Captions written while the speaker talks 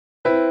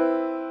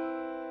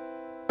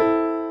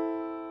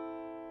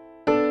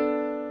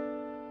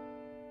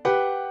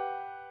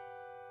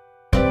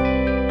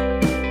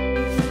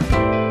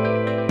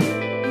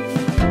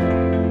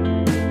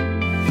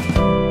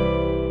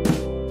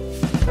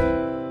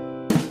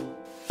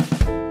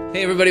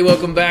Hey everybody,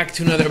 welcome back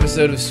to another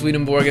episode of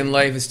Swedenborg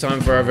Life. It's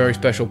time for our very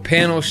special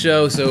panel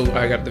show. So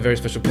I got the very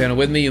special panel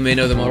with me. You may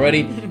know them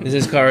already. This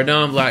is Cara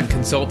Dom, Latin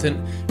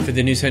consultant for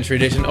the New Century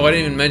Edition. Oh, I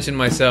didn't even mention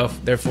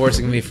myself. They're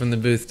forcing me from the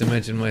booth to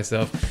mention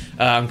myself.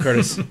 I'm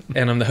Curtis,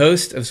 and I'm the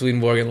host of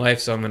Swedenborg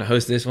Life, so I'm going to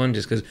host this one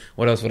just because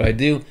what else would I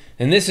do?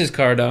 And this is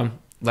Cara Dom,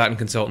 Latin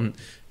consultant,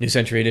 New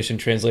Century Edition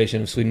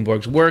translation of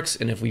Swedenborg's works.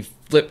 And if we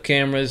flip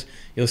cameras,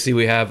 you'll see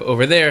we have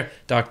over there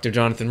Dr.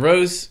 Jonathan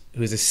Rose,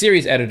 who's a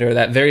series editor of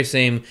that very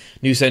same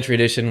New Century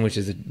Edition, which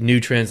is a new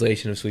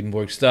translation of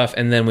Swedenborg's stuff.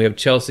 And then we have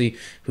Chelsea,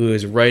 who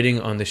is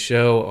writing on the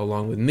show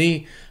along with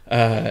me.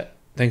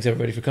 Thanks,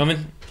 everybody, for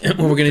coming. What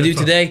we're going to do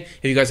today,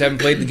 if you guys haven't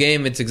played the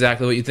game, it's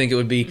exactly what you think it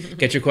would be.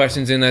 Get your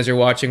questions in as you're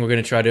watching. We're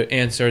going to try to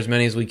answer as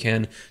many as we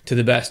can to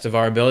the best of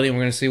our ability, and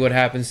we're going to see what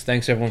happens.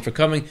 Thanks, everyone, for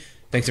coming.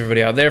 Thanks,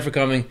 everybody out there, for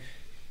coming.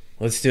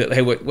 Let's do it.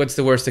 Hey, what's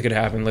the worst that could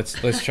happen? Let's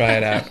try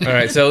it out. All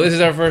right, so this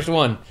is our first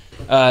one.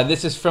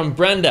 This is from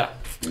Brenda.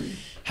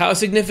 How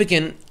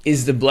significant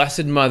is the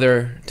Blessed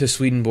Mother to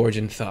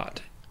Swedenborgian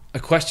thought? A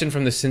question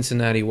from the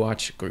Cincinnati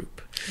Watch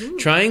Group. Ooh.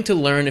 Trying to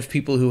learn if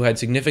people who had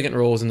significant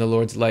roles in the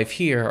Lord's life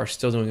here are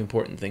still doing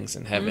important things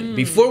in heaven.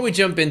 Before we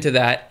jump into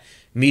that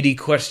meaty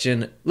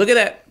question, look at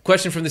that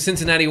question from the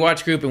Cincinnati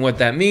Watch Group, and what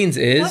that means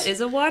is... What is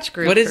a watch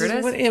group, Curtis?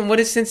 What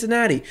is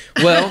Cincinnati?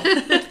 Well,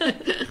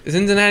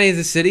 Cincinnati is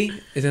a city,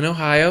 it's in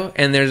Ohio,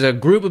 and there's a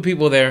group of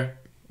people there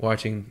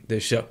watching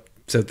this show.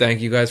 So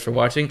thank you guys for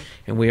watching,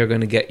 and we are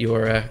going to get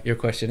your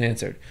question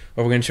answered,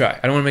 or we're going to try.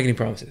 I don't want to make any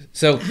promises.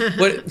 So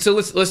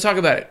let's talk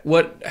about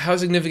it. How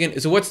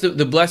significant? So what's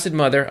the Blessed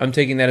Mother? I'm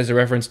taking that as a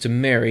reference to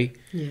Mary,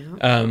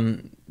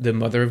 the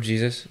mother of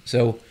Jesus.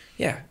 So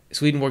yeah,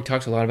 Swedenborg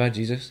talks a lot about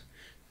Jesus.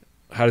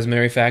 How does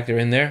Mary factor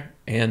in there?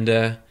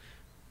 And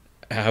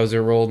how's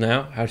her role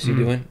now? How's she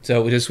doing?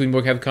 So does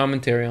Swedenborg have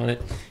commentary on it?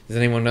 Does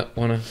anyone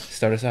want to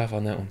start us off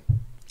on that one?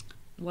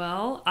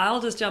 Well,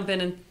 I'll just jump in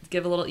and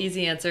give a little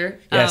easy answer.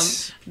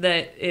 Yes.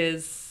 That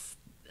is,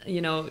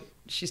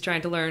 she's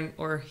trying to learn,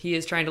 or he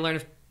is trying to learn,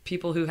 if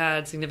people who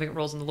had significant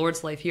roles in the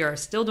Lord's life here are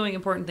still doing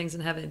important things in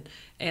heaven.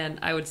 And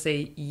I would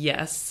say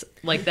yes.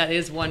 Like, that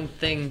is one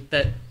thing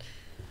that,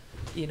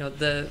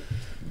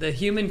 the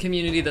human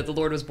community that the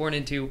Lord was born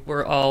into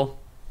were all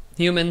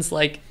humans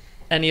like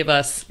any of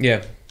us.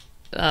 Yeah.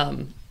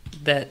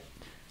 That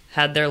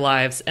had their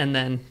lives and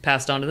then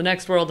passed on to the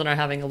next world and are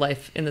having a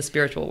life in the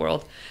spiritual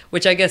world,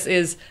 which I guess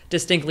is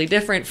distinctly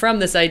different from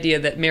this idea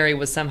that Mary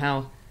was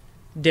somehow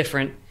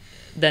different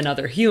than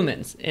other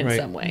humans in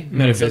some way.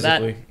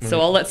 Metaphysically.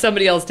 So I'll let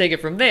somebody else take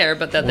it from there,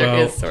 but that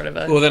there is sort of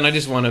a... Well, then I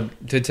just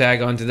want to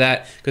tag on to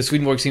that, because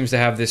Swedenborg seems to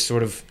have this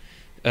sort of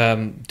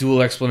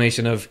dual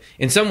explanation of,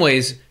 in some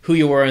ways, who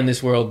you are in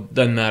this world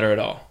doesn't matter at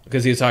all.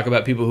 Because he'll talk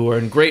about people who are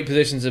in great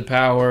positions of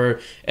power,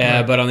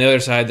 but on the other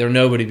side, they're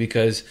nobody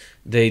because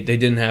they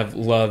didn't have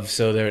love,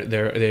 so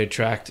they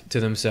attract to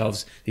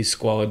themselves these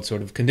squalid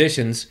sort of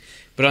conditions.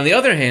 But on the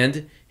other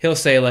hand, he'll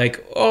say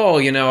like,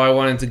 I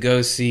wanted to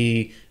go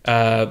see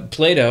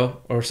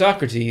Plato or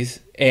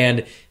Socrates,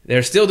 and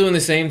they're still doing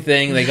the same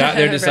thing. They got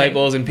their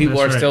disciples, and people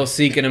are still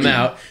seeking them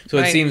out. So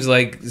it seems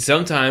like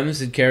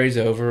sometimes it carries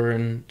over,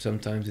 and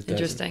sometimes it doesn't.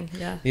 Interesting,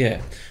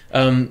 yeah.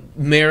 Yeah.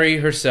 Mary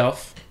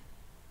herself,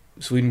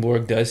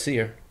 Swedenborg does see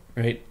her,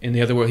 right? In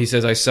the other word, he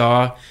says, I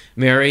saw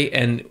Mary,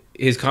 and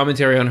his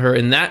commentary on her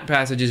in that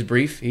passage is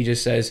brief. He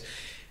just says,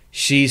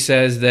 she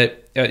says that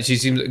she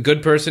seems a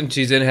good person,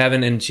 she's in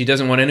heaven, and she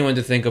doesn't want anyone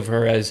to think of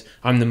her as,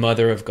 I'm the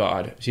mother of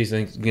God. She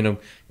thinks,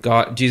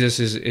 God, Jesus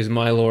is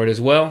my Lord as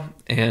well,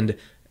 and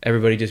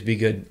everybody just be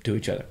good to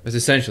each other. That's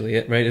essentially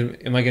it,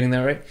 right? Am I getting that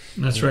right?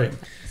 That's right.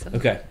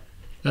 Okay.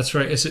 That's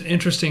right. It's an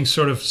interesting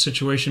sort of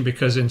situation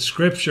because in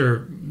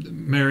Scripture,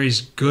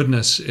 Mary's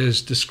goodness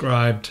is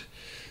described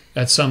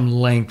at some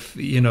length,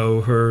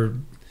 her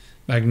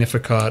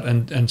Magnificat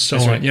and so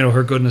on. Right.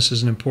 Her goodness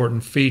is an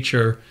important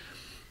feature.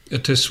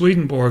 To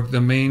Swedenborg,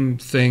 the main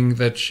thing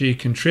that she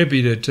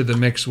contributed to the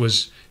mix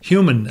was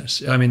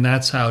humanness. I mean,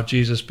 that's how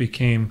Jesus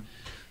became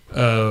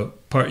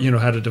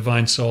had a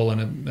divine soul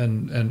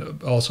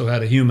and also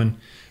had a human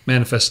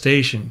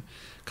manifestation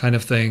kind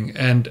of thing.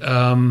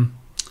 And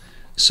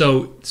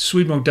so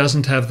Swedenborg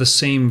doesn't have the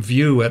same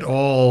view at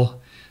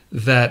all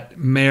that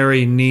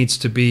Mary needs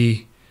to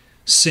be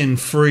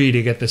sin-free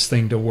to get this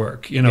thing to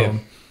work.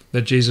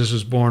 That Jesus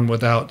was born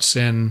without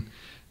sin.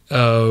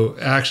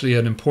 Actually,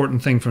 an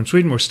important thing from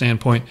Swedenborg's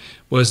standpoint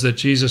was that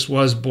Jesus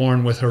was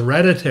born with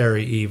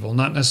hereditary evil,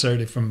 not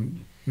necessarily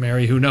from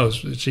Mary. Who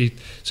knows? She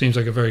seems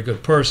like a very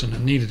good person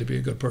and needed to be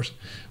a good person,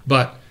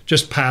 but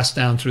just passed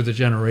down through the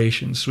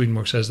generations.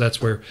 Swedenborg says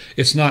that's where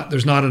it's not.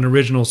 There's not an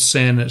original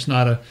sin. It's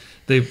not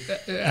the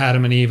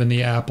Adam and Eve and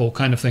the apple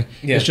kind of thing.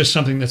 Yeah. It's just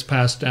something that's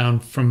passed down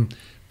from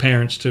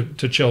parents to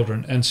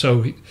children, and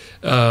so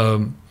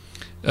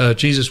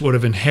Jesus would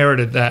have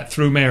inherited that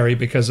through Mary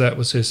because that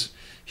was his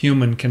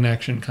human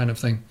connection kind of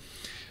thing.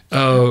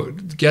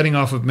 Getting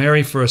off of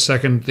Mary for a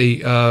second,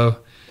 the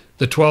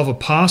 12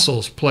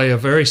 apostles play a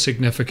very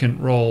significant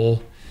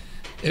role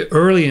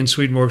early in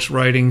Swedenborg's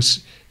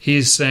writings,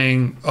 he's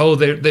saying, "Oh,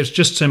 there's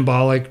just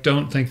symbolic.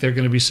 Don't think they're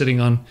going to be sitting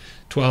on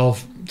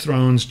 12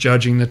 thrones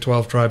judging the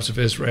 12 tribes of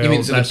Israel." You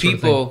mean so that the sort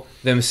of people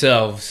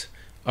themselves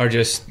are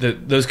just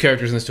those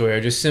characters in the story are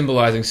just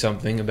symbolizing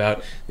something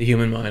about the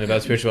human mind,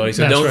 about spirituality.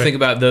 So That's don't right. think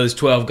about those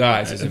 12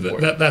 guys as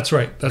important. That's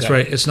right. That's Okay.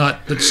 right. It's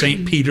not that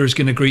St. Peter's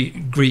going to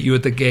greet you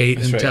at the gate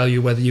That's and right. tell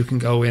you whether you can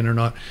go in or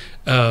not.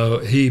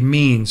 He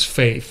means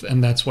faith,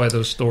 and that's why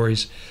those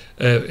stories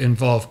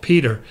involve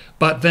Peter.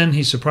 But then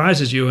he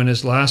surprises you in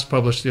his last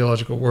published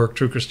theological work,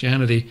 True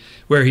Christianity,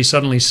 where he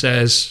suddenly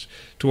says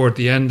toward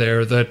the end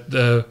there that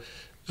the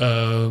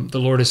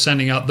Lord is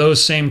sending out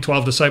those same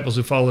 12 disciples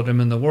who followed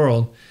him in the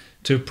world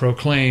to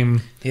proclaim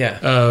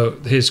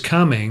his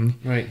coming.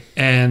 Right.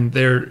 And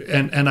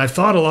I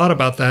thought a lot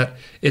about that.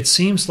 It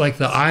seems like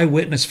the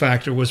eyewitness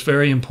factor was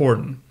very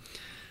important.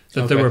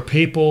 That there Okay. were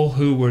people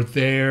who were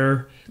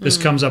there. This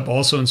comes up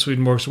also in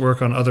Swedenborg's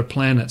work on Other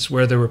Planets,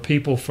 where there were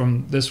people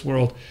from this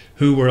world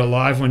who were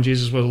alive when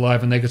Jesus was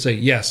alive, and they could say,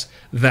 yes,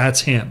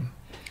 that's him.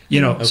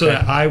 So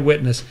that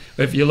eyewitness.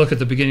 If you look at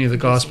the beginning of the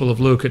Gospel of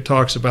Luke, it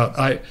talks about,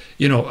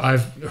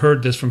 I've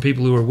heard this from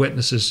people who were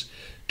witnesses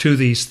to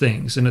these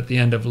things. And at the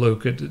end of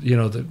Luke,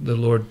 the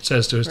Lord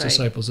says to his Right.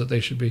 disciples that they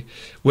should be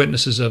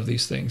witnesses of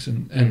these things.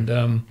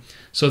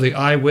 So the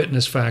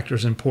eyewitness factor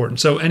is important.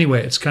 So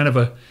anyway, it's kind of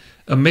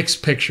a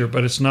mixed picture,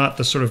 but it's not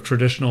the sort of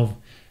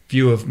traditional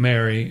view of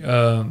Mary.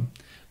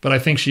 But I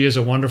think she is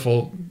a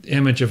wonderful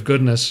image of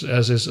goodness,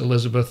 as is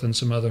Elizabeth and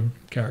some other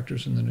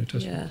characters in the New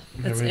Testament.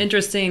 Yeah, it's right.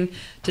 interesting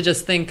to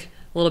just think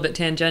a little bit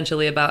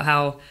tangentially about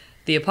how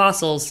the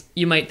apostles,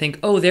 you might think,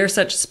 oh, they're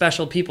such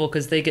special people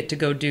because they get to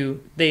go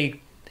they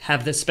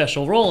have this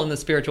special role in the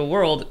spiritual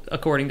world,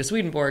 according to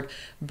Swedenborg,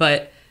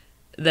 but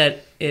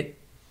that it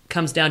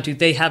comes down to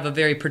they have a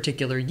very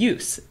particular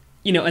use,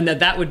 and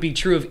that would be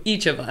true of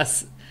each of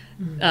us,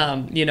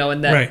 and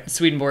that Right.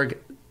 Swedenborg,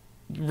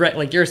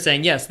 like you're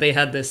saying, yes,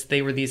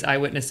 they were these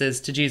eyewitnesses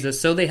to Jesus,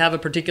 so they have a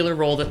particular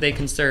role that they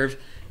can serve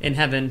in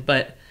heaven,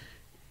 but,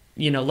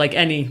 like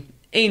any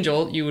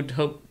angel, you would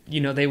hope,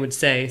 they would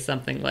say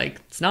something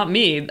like, it's not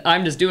me,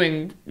 I'm just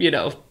doing,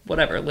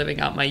 whatever, living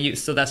out my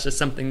use. So that's just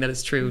something that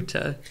is true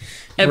to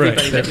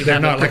everybody, Right. that you They're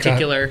have not a like a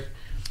particular...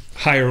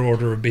 higher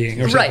order of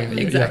being or Right, something.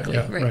 exactly,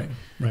 Yeah, right.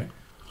 right.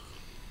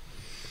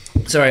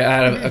 Sorry, I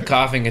had a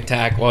coughing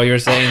attack while you were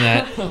saying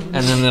that, and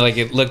then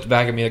it looked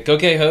back at me like,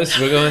 "Okay, host,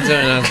 we're going to,"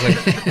 and I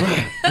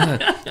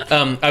was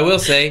like, I will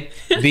say,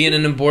 being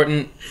an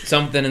important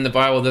something in the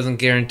Bible doesn't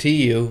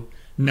guarantee you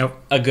Nope.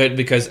 a good,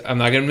 because I'm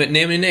not going to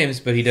name any names,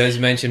 but he does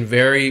mention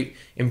very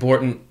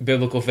important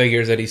biblical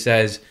figures that he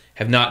says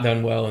have not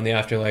done well in the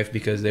afterlife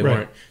because they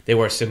Right.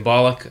 were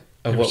symbolic of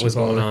They were what was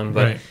going symbolic, on,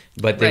 right.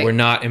 but they Right. were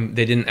not.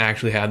 They didn't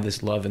actually have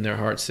this love in their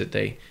hearts that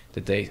they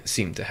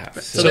seem to have.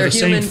 So So they're the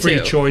same human free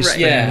too. choice Right.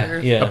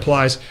 thing Yeah.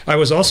 applies. I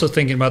was also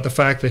thinking about the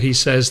fact that he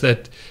says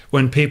that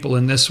when people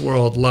in this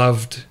world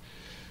loved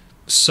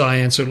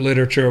science or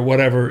literature or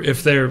whatever,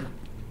 if they're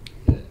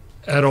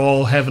at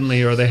all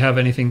heavenly or they have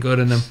anything good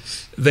in them,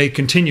 they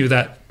continue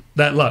that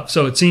love.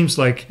 So it seems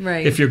like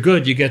Right. if you're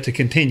good, you get to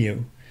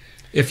continue.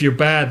 If you're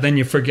bad, then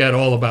you forget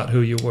all about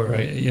who you were.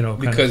 Right. kind of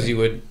Because thing.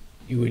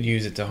 you would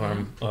use it to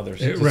harm others.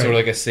 It's Right. sort of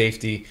like a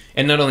safety,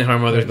 and not only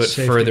harm others, Right, but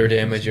safety further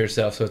mechanism. damage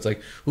yourself. So it's like,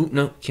 ooh,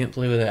 no, can't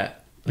play with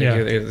that. Like,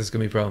 Yeah. there's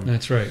gonna be a problem.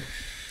 That's right.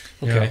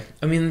 Okay, Yeah.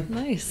 I mean,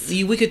 Nice.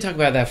 we could talk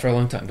about that for a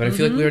long time, but I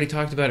feel like we already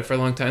talked about it for a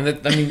long time.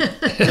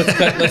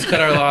 Let's cut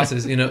our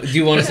losses. Do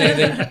you want to say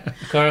anything,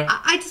 Cara?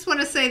 I just want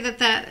to say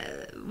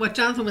that what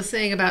Jonathan was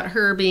saying about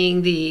her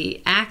being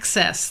the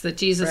access that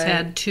Jesus Right.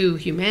 had to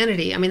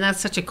humanity. I mean, that's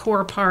such a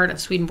core part of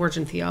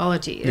Swedenborgian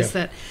theology. Is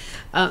Yeah.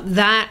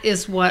 that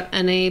is what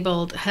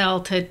enabled hell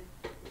to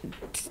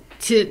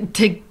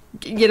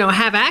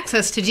have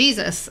access to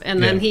Jesus,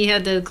 and then Yeah. he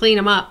had to clean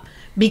him up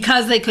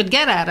because they could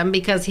get at him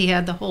because he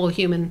had the whole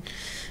human,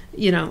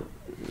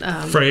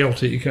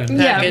 Frailty kind of.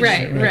 yeah,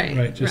 Package.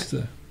 right. Just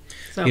right.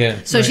 So, Yeah.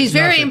 so Right. she's Not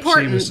that very she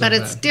important, was so but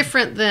it's bad.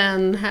 different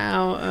than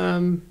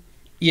how.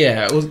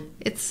 Yeah, well,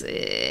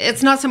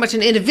 It's not so much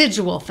an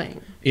individual thing.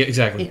 yeah,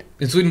 exactly. Yeah.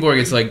 In Swedenborg,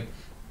 it's like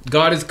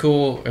God is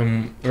cool,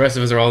 and the rest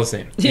of us are all the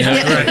same. You know?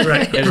 Right,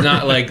 right. It's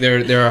not like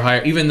there are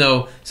higher. Even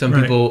though some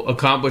Right. people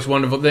accomplish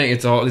wonderful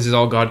things, this is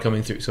all God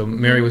coming through. So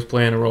Mary was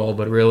playing a role,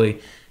 but really,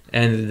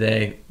 end of the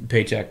day,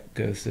 paycheck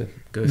goes to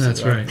That's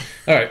God. right.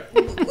 All right,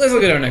 let's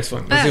look at our next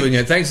one. Let's see what we can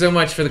get. Thanks so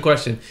much for the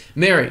question,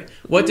 Mary.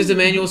 What does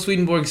Emanuel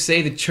Swedenborg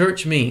say the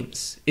church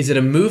means? Is it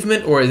a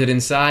movement or is it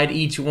inside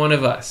each one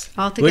of us?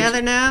 All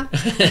together now?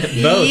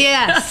 Both.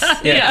 Yes.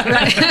 Yeah.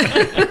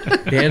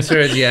 The answer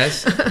is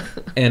yes,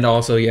 and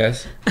also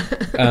yes.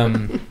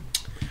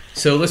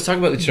 So let's talk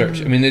about the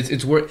church. I mean,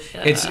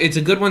 it's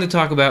a good one to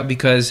talk about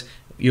because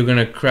you're going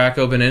to crack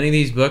open any of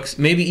these books,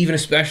 maybe even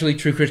especially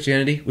True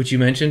Christianity, which you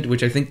mentioned,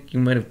 which I think you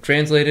might have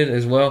translated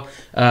as well.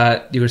 You're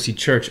going to see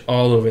church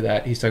all over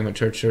that. He's talking about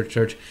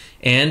church.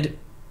 And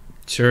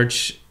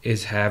church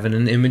is having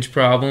an image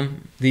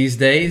problem these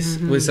days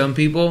with some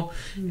people.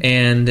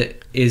 And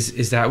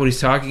is that what he's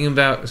talking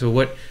about? So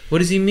what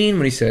does he mean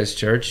when he says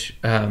church?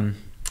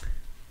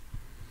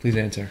 Please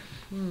answer.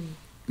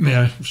 May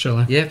I, shall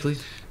I? Yeah,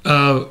 please.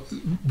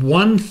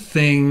 One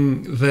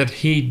thing that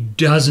he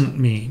doesn't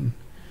mean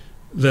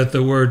that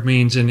the word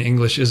means in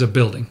English is a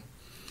building.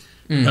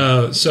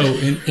 So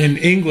in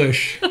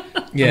English,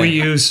 we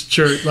use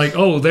church like,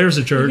 oh, there's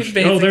a church.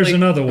 Oh, there's Basically,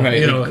 another one. right,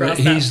 You know, cross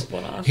that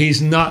one off.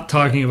 he's not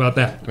talking about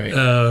that.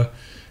 Right.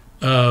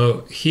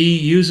 He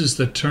uses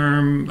the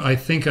term. I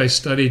think I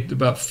studied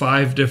about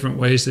 5 different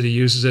ways that he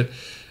uses it.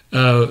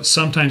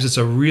 Sometimes it's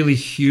a really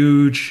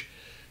huge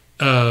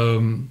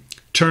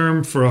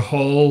term for a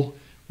whole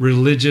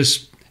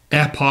religious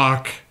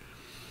epoch,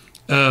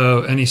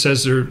 and he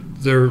says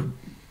there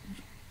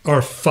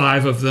are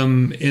 5 of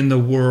them in the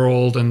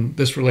world, and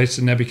this relates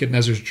to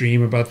Nebuchadnezzar's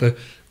dream about the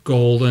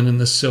golden and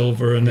the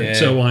silver and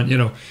so on. You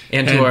know,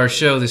 And to our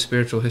show, The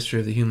Spiritual History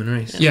of the Human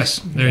Race. yes,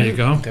 there you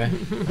go. Okay.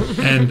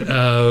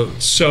 And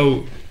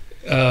so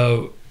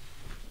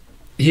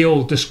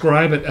he'll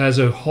describe it as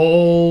a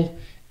whole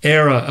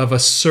era of a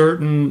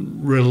certain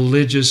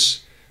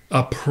religious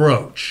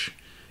approach.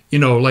 You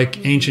know,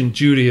 like ancient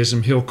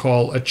Judaism, he'll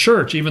call a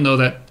church, even though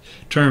that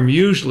term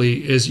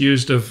usually is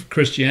used of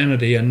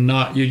Christianity and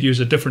not, you use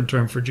a different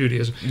term for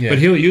Judaism. Yeah. But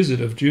he'll use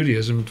it of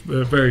Judaism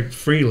very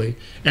freely,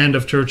 and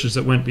of churches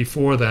that went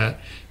before that,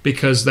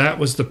 because that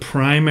was the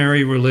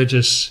primary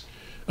religious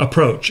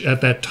approach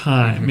at that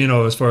time, you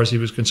know, as far as he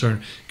was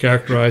concerned,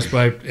 characterized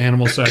by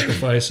animal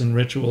sacrifice and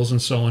rituals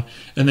and so on.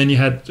 And then you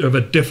had sort of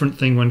a different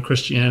thing when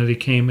Christianity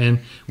came in,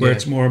 where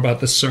it's more about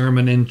the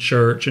sermon in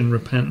church and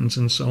repentance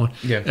and so on.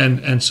 Yeah.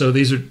 And so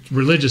these are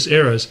religious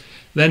eras.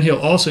 Then he'll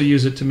also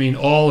use it to mean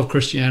all of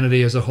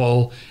Christianity as a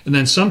whole, and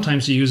then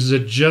sometimes he uses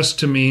it just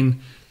to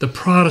mean the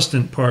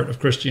Protestant part of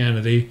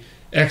Christianity,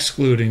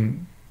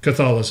 excluding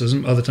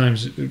Catholicism. Other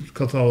times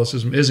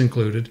Catholicism is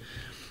included.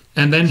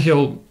 And then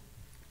he'll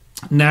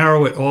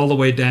narrow it all the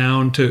way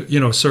down to, you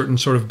know, certain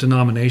sort of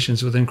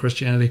denominations within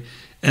Christianity,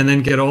 and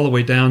then get all the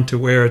way down to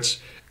where it's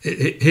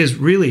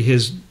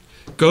his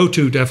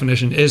go-to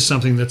definition is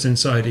something that's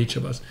inside each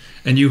of us.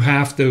 And you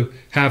have to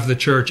have the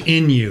church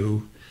in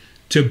you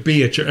to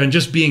be a church. And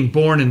just being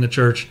born in the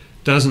church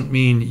doesn't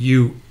mean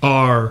you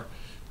are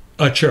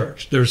a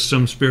church. There's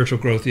some spiritual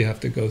growth you have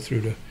to go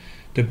through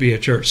to be a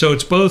church. So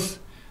it's both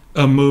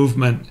a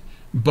movement,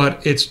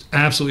 but it's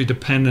absolutely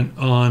dependent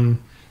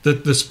on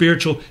the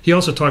spiritual. He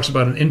also talks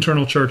about an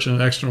internal church and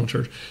an external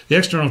church. The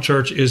external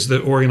church is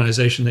the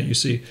organization that you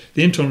see.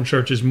 The internal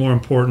church is more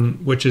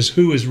important, which is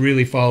who is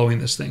really following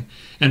this thing.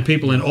 And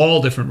people in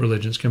all different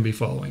religions can be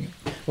following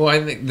it. Well,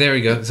 I think there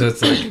we go. So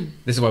it's like,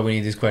 this is why we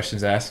need these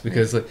questions asked,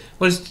 because like,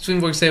 what does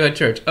Swedenborg say about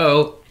church?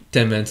 Oh,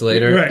 10 minutes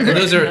later. Right, And right.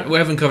 those are, we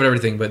haven't covered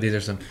everything, but these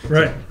are some.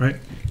 Right.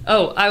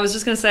 Oh, I was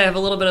just going to say I have a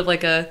little bit of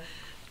like a,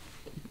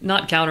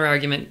 not counter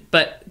argument,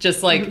 but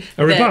just like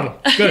A rebuttal.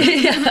 Good.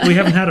 Yeah. We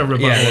haven't had a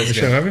rebuttal Yeah, on that's the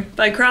show, good. have we?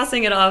 By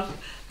crossing it off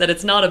that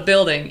it's not a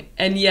building,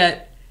 and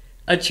yet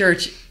a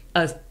church,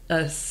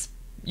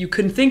 you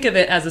can think of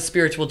it as a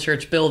spiritual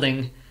church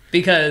building,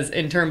 because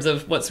in terms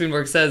of what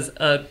Swedenborg says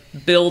a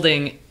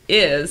building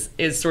is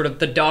sort of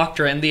the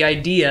doctrine, the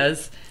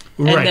ideas,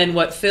 Right. and then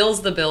what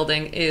fills the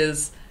building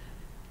is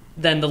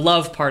then the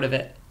love part of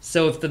it.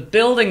 So if the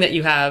building that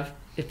you have,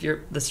 if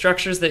you're the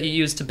structures that you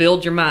use to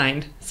build your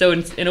mind, so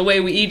in a way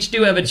we each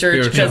do have a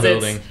church Spiritual because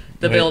building, it's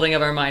the right. building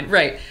of our mind,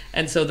 right?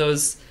 And so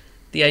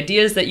the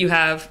ideas that you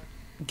have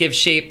give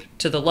shape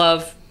to the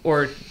love,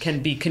 or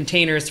can be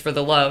containers for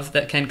the love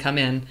that can come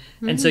in.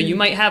 And so you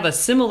might have a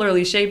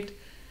similarly shaped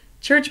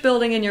church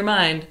building in your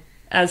mind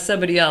as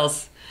somebody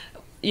else,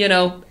 you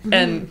know,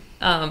 and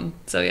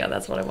so yeah,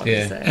 that's what I wanted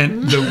to say.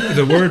 And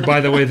the word,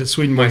 by the way, that My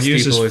Swedenborg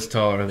uses steeple is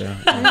taller, though.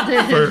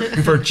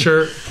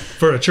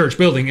 for a church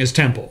building is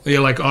temple. You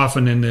know, like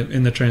often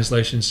in the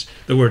translations,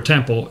 the word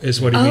temple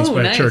is what he means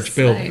by nice, church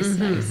building.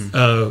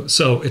 nice.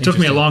 So it took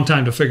me a long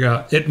time to figure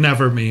out it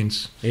never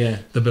means Yeah.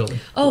 the building.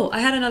 Oh, I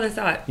had another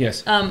thought.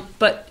 Yes.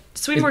 But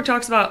Swedenborg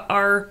talks about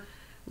our,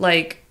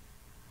 like,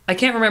 I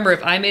can't remember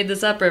if I made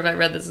this up or if I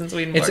read this in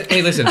Swedenborg.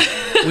 Hey, listen,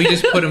 we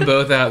just put them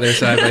both out there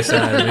side by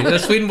side. I mean,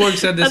 Swedenborg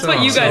said this. That's what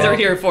all, you guys so- are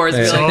here for. Is to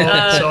be It's like,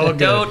 all- it's all good.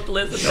 don't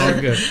listen It's to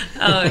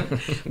all her.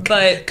 good.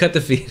 But Cut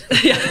the feed.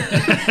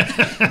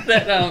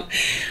 that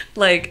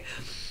like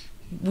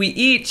we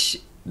each,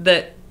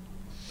 that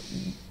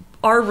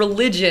our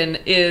religion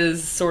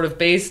is sort of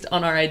based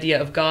on our idea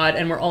of God,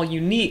 and we're all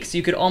unique, so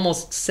you could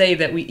almost say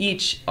that we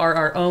each are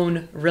our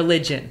own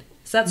religion.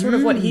 So that's sort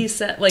of what he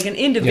said, like an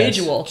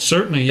individual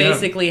Certainly, yeah.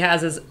 basically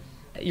has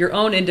your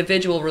own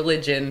individual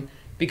religion,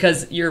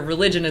 because your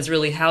religion is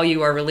really how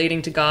you are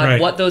relating to God,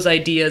 Right. what those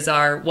ideas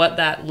are, what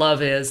that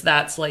love is.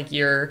 That's like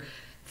your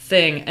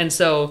thing. And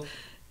so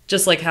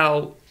just like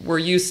how we're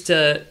used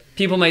to,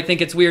 people might think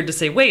it's weird to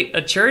say, wait,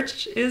 a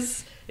church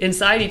is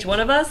inside each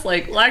one of us?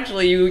 Like, well,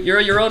 actually, you're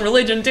your own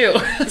religion too.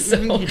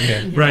 So,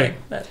 Right.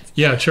 that's,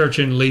 Yeah, church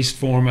in least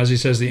form. As he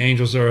says, the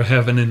angels are a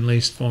heaven in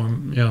least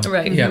form. Yeah.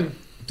 right. Yeah.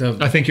 So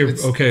I think you're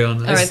it's- okay on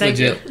that. All right, thank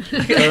you. All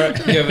right.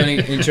 Do you have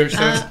any church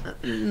thoughts?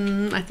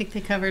 I think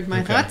they covered my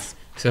Okay. thoughts.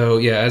 So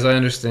yeah, as I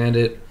understand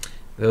it,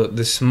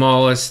 the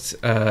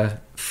smallest,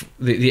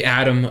 the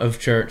atom of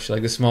church,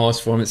 like the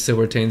smallest form that still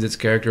retains its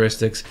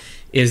characteristics,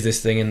 is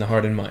this thing in the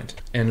heart and mind.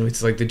 And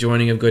it's like the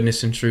joining of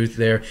goodness and truth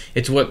there.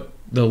 It's what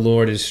the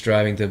Lord is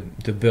striving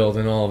to build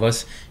in all of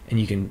us. And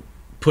you can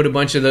put a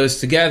bunch of those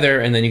together,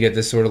 and then you get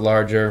this sort of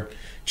larger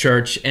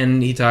church.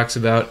 And he talks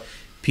about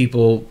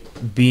people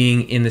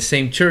being in the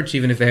same church,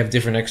 even if they have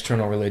different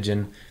external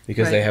religion,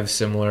 because they have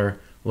similar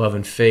love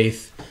and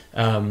faith.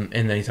 And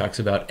then he talks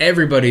about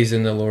everybody's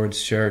in the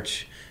Lord's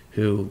church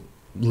who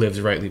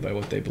lives rightly by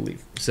what they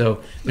believe.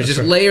 So there's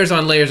just layers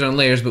on layers on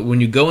layers, but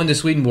when you go into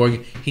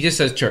Swedenborg, he just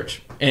says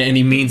church, and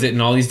he means it in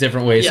all these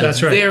different ways. So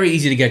it's very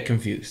easy to get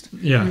confused.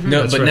 Yeah.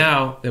 No, but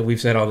now that we've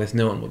said all this,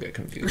 no one will get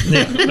confused.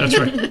 Yeah, that's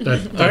right.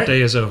 That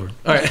day is over.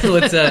 All right,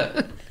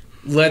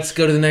 let's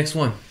go to the next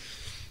one.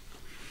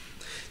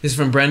 This is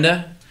from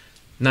Brenda,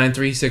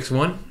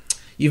 9361.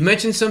 You've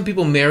mentioned some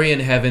people marry in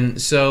heaven,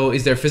 so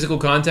is there physical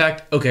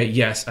contact? Okay,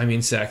 yes, I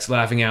mean sex,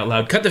 laughing out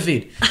loud. Cut the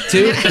feed.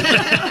 2,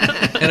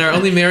 and are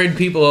only married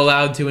people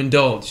allowed to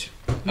indulge?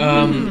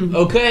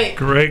 Okay.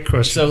 Great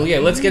question. So, yeah,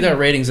 let's get our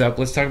ratings up.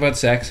 Let's talk about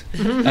sex.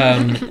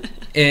 And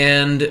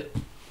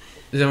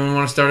does anyone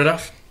want to start it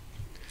off?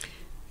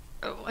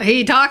 I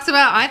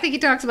think he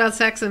talks about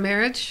sex and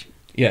marriage.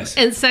 Yes.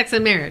 And sex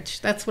and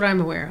marriage. That's what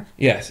I'm aware of.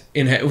 Yes.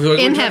 We're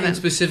talking heaven.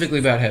 specifically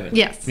about heaven.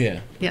 Yes.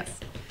 Yeah. Yes.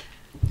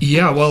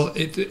 Yeah, well,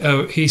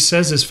 he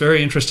says this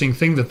very interesting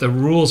thing that the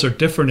rules are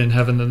different in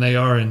heaven than they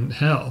are in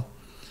hell.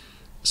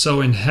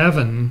 So in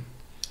heaven,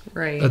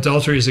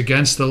 adultery is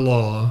against the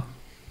law,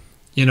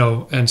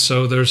 and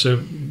so there's a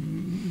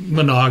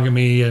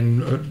monogamy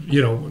and,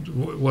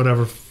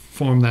 whatever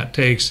form that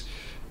takes.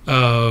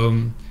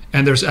 And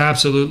there's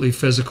absolutely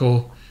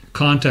physical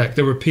contact.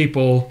 There were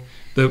people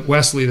that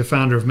Wesley, the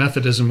founder of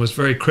Methodism, was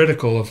very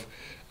critical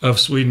of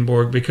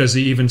Swedenborg because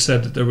he even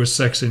said that there was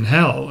sex in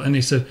hell. And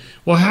he said,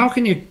 well, how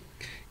can you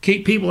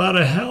keep people out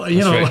of hell?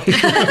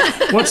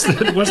 What's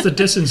the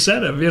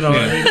disincentive?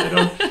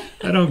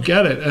 I don't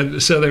get it.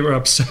 And so they were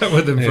upset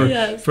with him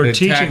for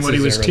teaching what he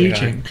was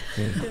teaching.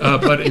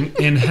 But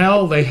in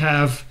hell, they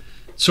have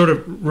sort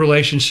of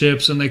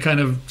relationships and they kind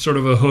of sort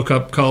of a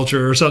hookup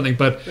culture or something.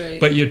 But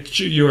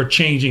you're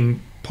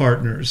changing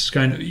partners,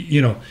 kind of,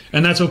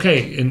 and that's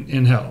okay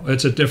in hell.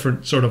 It's a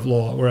different sort of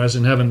law, whereas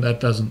in heaven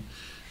that doesn't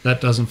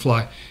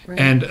fly. Right.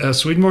 And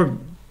Swedenborg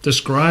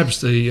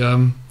describes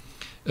the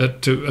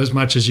to as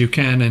much as you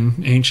can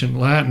in ancient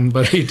Latin,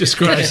 but he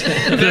describes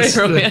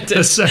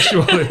the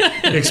sexual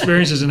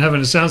experiences in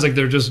heaven. It sounds like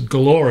they're just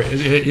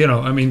glorious.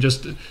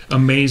 Just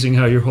amazing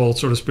how your whole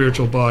sort of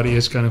spiritual body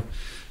is kind of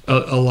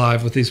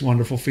alive with these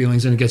wonderful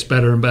feelings, and it gets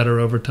better and better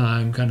over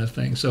time, kind of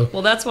thing. So,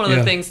 well, that's one of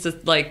the things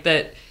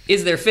that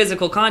is there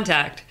physical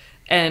contact,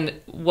 and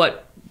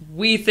what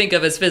we think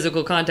of as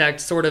physical contact,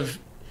 sort of.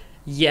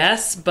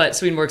 Yes, but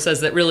Swedenborg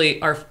says that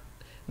really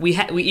we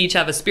each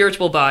have a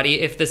spiritual body,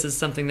 if this is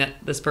something that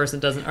this person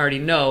doesn't already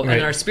know,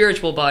 and our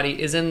spiritual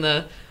body is in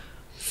the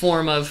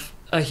form of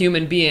a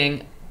human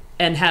being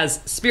and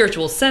has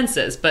spiritual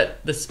senses,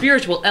 but the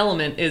spiritual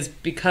element is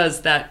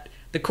because that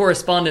the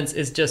correspondence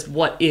is just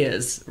what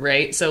is,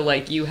 right? So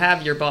like you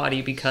have your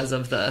body because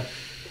of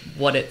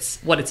what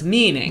it's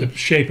meaning. The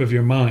shape of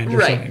your mind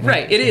or something.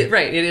 Right. It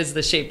is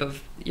the shape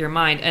of your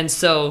mind. And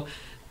so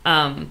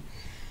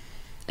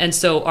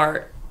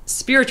our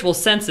spiritual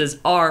senses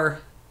are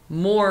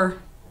more,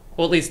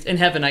 well, at least in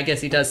heaven, I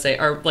guess he does say,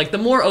 are like the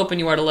more open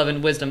you are to love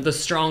and wisdom, the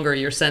stronger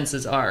your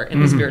senses are in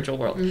the spiritual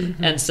world.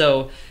 Mm-hmm. And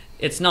so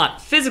it's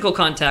not physical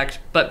contact,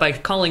 but by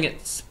calling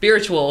it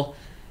spiritual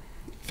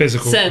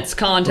sense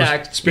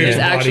contact is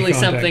actually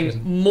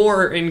something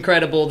more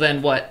incredible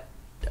than what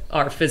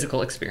our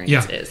physical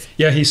experience is.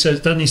 Yeah, he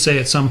says, doesn't he say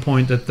at some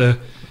point that the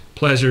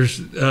pleasures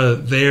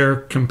there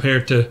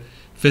compared to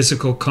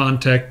physical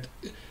contact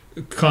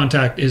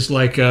is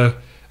like a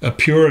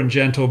pure and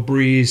gentle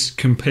breeze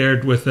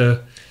compared with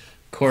a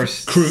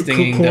coarse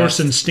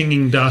and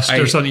stinging dust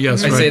or something.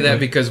 Yes, I say that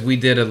because we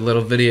did a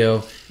little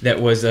video that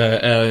was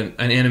an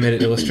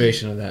animated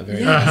illustration of that.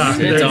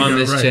 It's on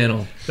this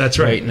channel. That's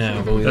right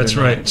now. That's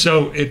right.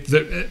 So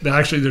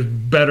actually there's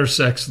better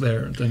sex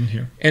there than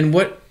here. And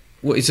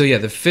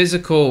the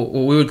physical,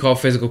 what we would call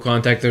physical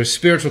contact, there's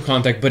spiritual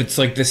contact, but it's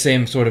like the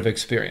same sort of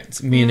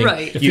experience. Meaning,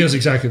 it feels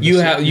exactly the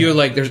same. You're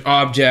like, there's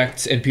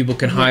objects and people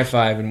can high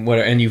five and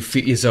whatever, and you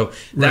feel so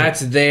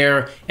that's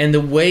there. And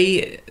the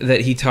way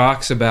that he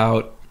talks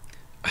about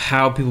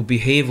how people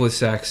behave with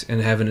sex in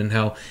heaven and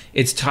hell,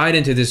 it's tied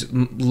into this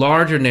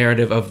larger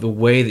narrative of the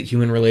way that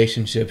human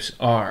relationships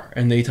are.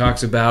 And he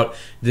talks about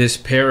this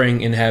pairing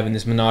in heaven,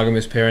 this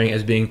monogamous pairing,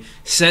 as being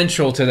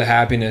central to the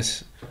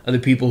happiness of the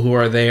people who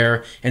are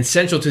there and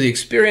central to the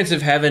experience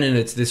of heaven. And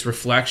it's this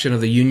reflection of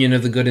the union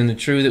of the good and the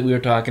true that we were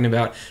talking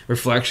about,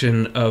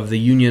 reflection of the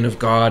union of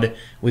God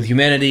with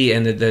humanity,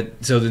 and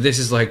so that this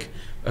is like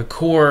a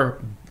core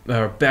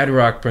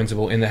bedrock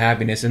principle in the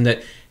happiness, and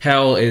that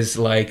hell is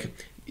like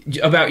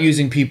about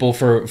using people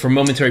for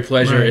momentary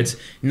pleasure. Right. It's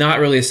not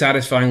really a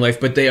satisfying life,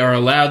 but they are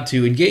allowed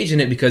to engage in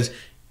it because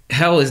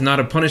hell is not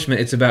a punishment.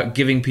 It's about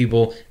giving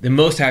people the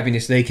most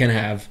happiness they can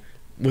have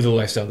with a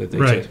lifestyle that they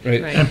Right. chose.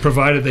 Right. Right. And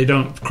provided they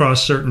don't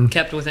cross certain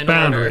Kept within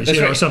boundaries, order. That's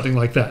right. something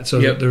like that. So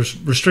Yep. there's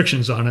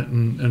restrictions on it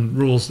and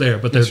rules there,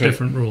 but there's That's right.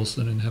 different rules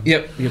than in heaven.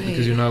 Yep. Right.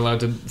 Because you're not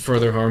allowed to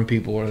further harm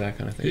people or that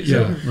kind of thing.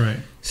 Yeah, right.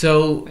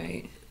 So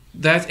Right.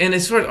 that's, and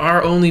as far as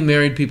are only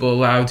married people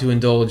allowed to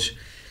indulge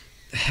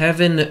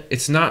heaven,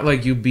 it's not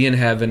like you be in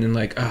heaven and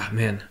like, ah,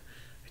 man,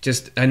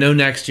 I know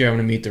next year I'm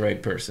going to meet the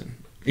right person.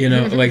 You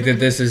know, like that.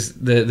 This is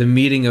the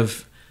meeting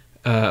of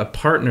a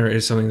partner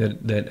is something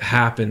that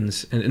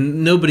happens,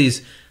 and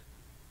nobody's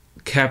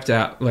kept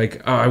out.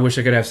 Like, oh, I wish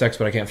I could have sex,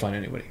 but I can't find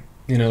anybody.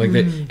 You know, like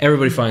that.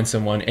 Everybody finds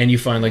someone, and you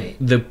find like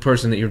the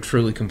person that you're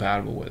truly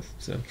compatible with.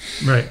 So,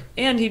 Right.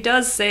 And he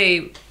does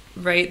say,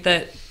 right,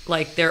 that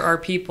like there are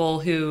people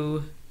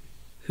who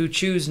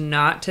choose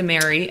not to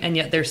marry, and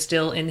yet they're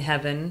still in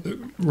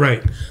heaven.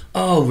 Right.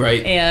 oh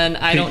right, And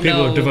I don't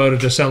People know, are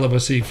devoted to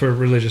celibacy for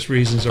religious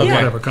reasons or Yeah.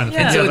 whatever kind of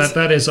Yeah. thing. So Yeah, it's-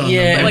 that is on yeah,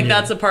 the menu. like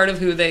that's a part of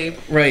who they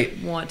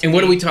right. want to And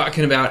what be. are we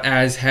talking about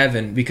as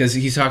heaven? Because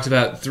he talks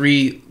about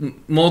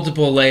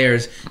multiple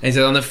layers, and he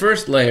said on the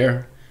first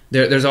layer,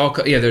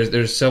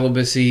 there's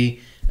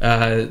celibacy.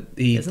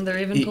 Isn't there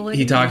even polygamy?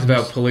 He talked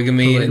about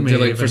polygamy and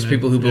Polygamy like for even,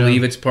 people who yeah.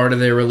 believe it's part of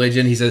their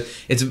religion. He says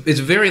it's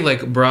very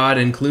like broad,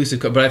 inclusive.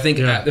 But I think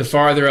Yeah. the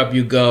farther up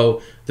you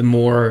go, the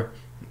more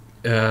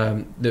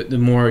the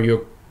more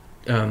you're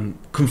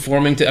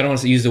conforming to. I don't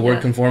want to use the word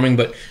Yeah. conforming,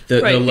 but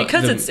Right,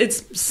 because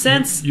it's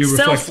sense You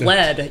reflect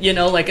self-led, you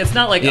know, like it's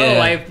not like,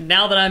 Yeah.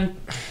 now that I'm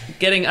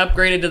getting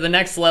upgraded to the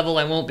next level,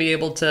 I won't be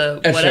able to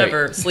That's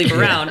whatever right. sleep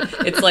around.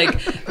 It's like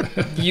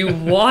you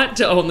want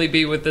to only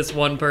be with this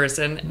one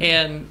person,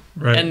 and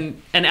Right.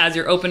 and as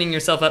you're opening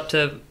yourself up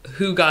to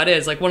who God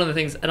is, like one of the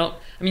things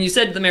you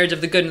said the marriage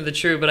of the good and the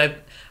true, but I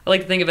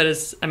like to think of it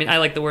as, I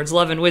like the words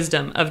love and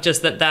wisdom, of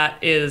just that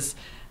is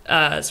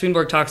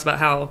Swedenborg talks about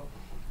how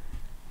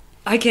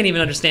I can't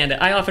even understand it.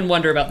 I often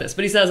wonder about this,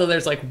 but he says that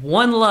there's like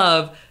one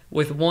love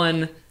with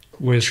one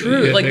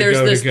truth. Yeah, Like they there's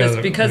go this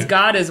together, because right.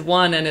 God is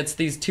one, and it's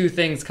these two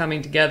things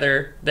coming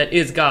together that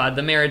is God,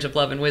 the marriage of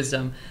love and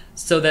wisdom,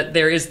 so that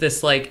there is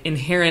this like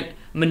inherent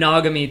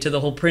monogamy to the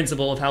whole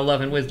principle of how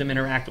love and wisdom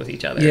interact with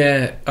each other.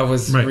 Yeah, I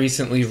was Right.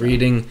 recently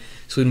reading.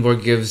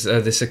 Swedenborg gives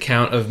this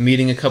account of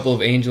meeting a couple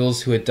of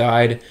angels who had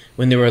died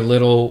when they were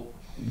little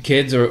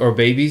kids or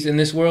babies in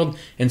this world,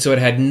 and so it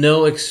had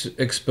no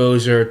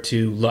exposure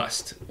to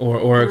lust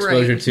or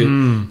exposure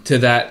Right. to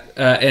that.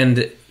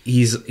 And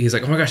he's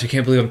like, oh my gosh, I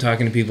can't believe I'm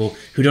talking to people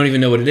who don't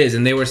even know what it is.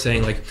 And they were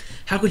saying like,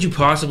 how could you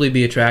possibly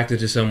be attracted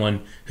to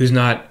someone who's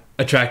not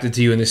attracted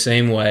to you in the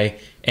same way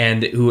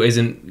and who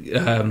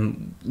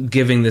isn't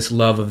giving this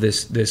love of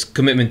this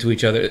commitment to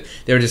each other?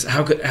 They were just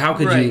how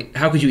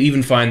could you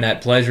even find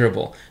that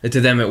pleasurable? That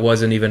to them it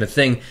wasn't even a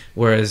thing.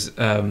 Whereas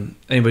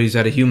anybody who's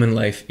had a human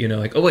life, you know,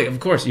 like, oh wait, of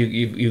course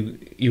you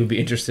would be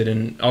interested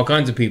in all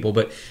kinds of people,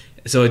 but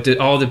so it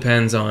all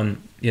depends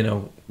on, you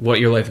know, what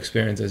your life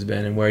experience has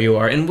been and where you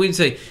are. And we'd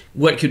say,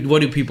 what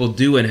do people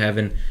do in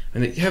heaven?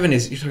 And heaven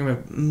is, you're talking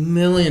about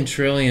million,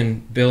 trillion,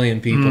 billion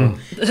people,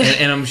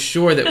 and I'm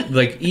sure that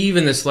like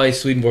even the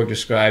slice Swedenborg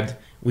described,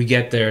 we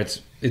get there,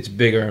 it's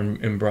bigger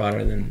and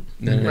broader than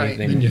Right.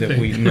 anything Than you that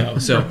think. we know.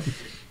 So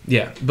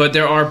yeah, but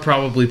there are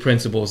probably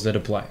principles that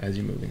apply as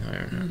you're moving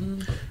higher.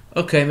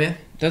 Okay, man,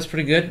 that's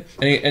pretty good.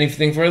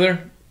 Anything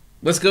further?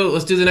 Let's go.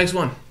 Let's do the next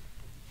one.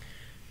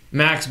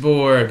 Max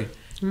Borg.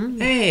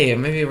 Hey,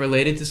 maybe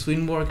related to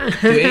Swedenborg.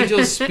 Do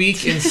angels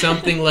speak in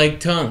something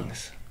like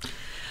tongues?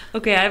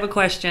 Okay, I have a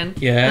question.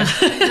 Yeah.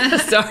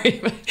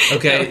 Sorry.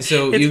 Okay, No,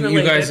 so it's you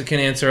related. guys can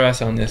answer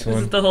us on this This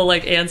is one. the whole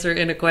like answer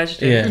in a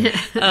question.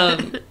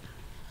 Yeah.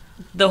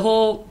 The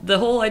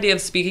whole idea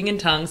of speaking in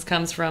tongues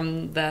comes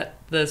from the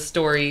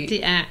story.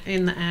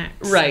 In the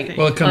Acts. Right. I think.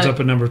 Well, it comes up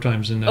a number of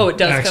times in Oh, it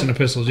does Acts come- and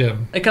Epistles, yeah.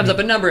 It comes up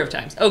a number of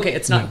times. Okay,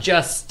 it's not No.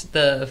 just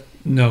the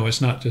No,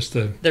 it's not just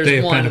the There's Day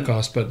of one-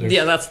 Pentecost, but there's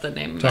that's the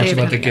name. of talks it.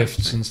 about the Pentecost,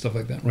 gifts right. and stuff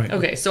like that, right?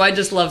 Okay, so I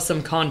just love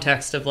some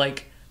context of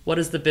like what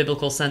does the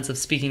biblical sense of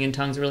speaking in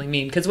tongues really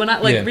mean? Because when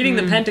I reading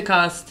the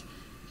Pentecost,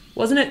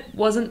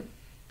 wasn't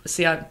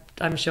see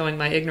I'm showing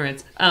my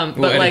ignorance. But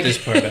edit like this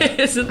part out.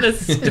 isn't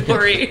this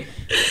story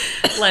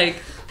like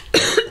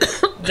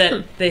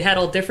that they had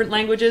all different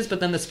languages, but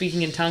then the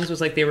speaking in tongues was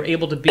like they were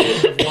able to be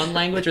of one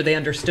language, or they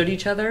understood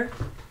each other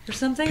or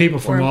something? People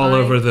Or from am all I-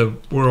 over the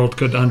world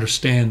could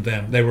understand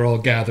them. They were all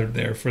gathered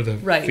there for the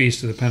Right.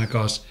 Feast of the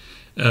Pentecost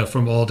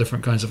from all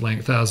different kinds of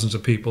language, thousands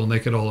of people, and they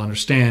could all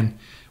understand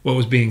what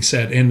was being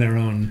said in their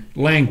own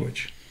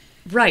language.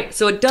 Right.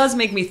 So it does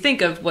make me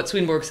think of what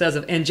Swedenborg says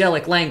of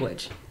angelic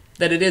language,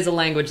 that it is a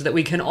language that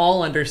we can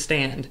all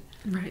understand.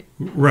 Right.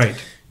 Right,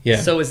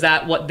 Yeah. So is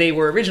that what they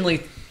were originally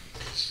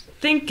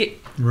thinking?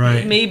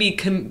 right. Maybe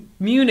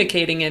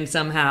communicating in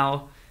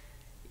somehow,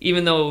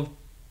 even though.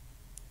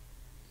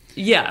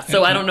 Yeah.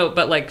 So I don't know,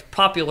 but like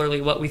popularly,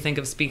 what we think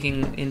of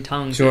speaking in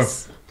tongues Sure.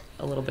 is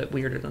a little bit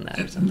weirder than that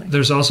or something.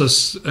 There's also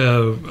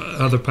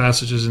other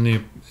passages in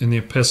the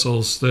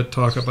epistles that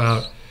talk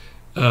about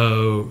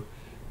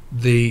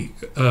the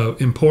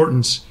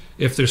importance.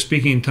 If they're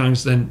speaking in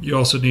tongues, then you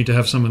also need to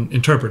have someone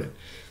interpret it.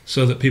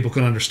 so that people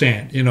can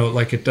understand. You know,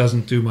 like it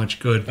doesn't do much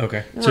good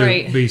Okay. to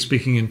Right. be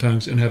speaking in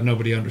tongues and have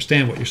nobody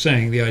understand what you're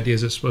saying. The idea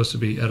is it's supposed to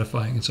be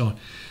edifying and so on.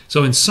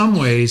 So in some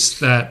ways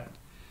that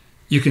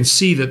you can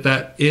see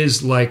that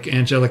is like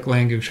angelic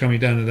language coming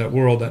down to that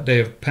world, that day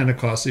of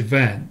Pentecost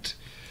event,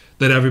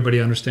 that everybody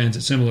understands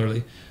it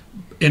similarly.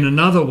 In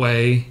another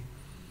way,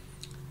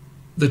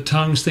 the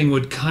tongues thing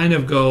would kind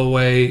of go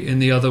away in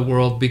the other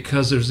world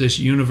because there's this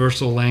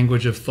universal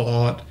language of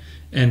thought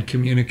and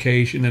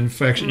communication and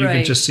affection. You can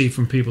Right. just see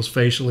from people's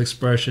facial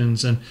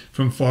expressions, and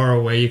from far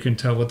away you can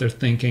tell what they're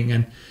thinking,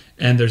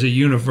 and there's a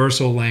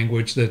universal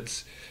language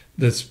that's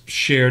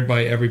shared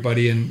by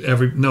everybody, and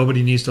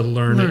nobody needs to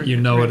learn it. You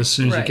know it as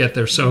soon as Right. you get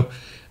there. So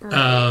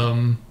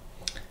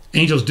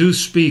angels do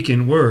speak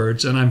in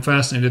words, and I'm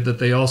fascinated that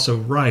they also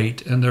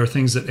write, and there are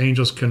things that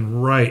angels can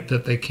write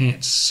that they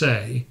can't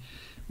say,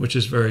 which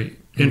is very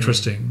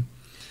interesting.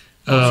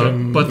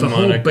 But the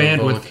whole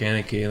bandwidth...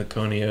 Volcanic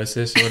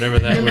whatever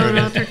that word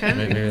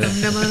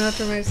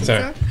is.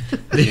 Sorry.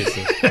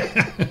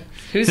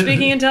 Who's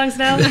speaking in tongues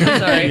now?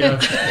 Sorry.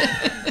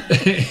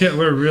 Yeah,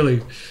 we're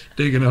really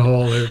digging a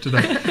hole there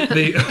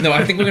today. No,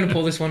 I think we're going to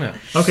pull this one out.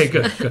 Okay,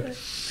 good.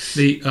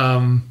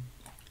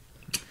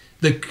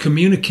 The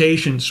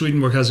communication,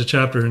 Swedenborg has a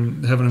chapter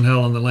in Heaven and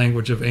Hell on the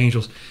language of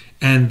angels,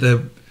 and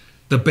the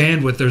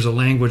bandwidth, there's a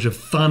language of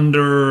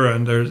thunder,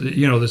 and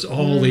there's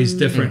all these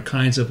different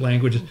kinds of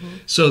languages.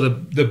 So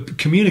the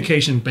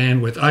communication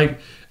bandwidth,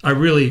 I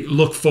really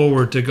look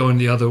forward to going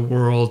to the other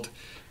world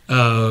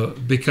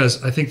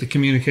because I think the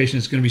communication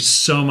is going to be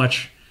so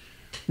much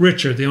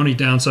richer. The only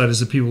downside is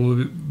that people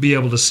will be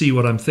able to see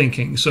what I'm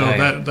thinking. So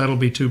that'll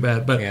be too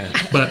bad. But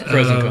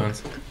pros and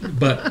cons.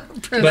 But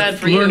bad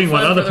for you, learning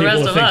what fun other for the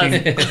people rest are of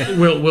thinking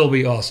will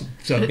be awesome.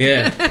 So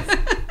Yeah.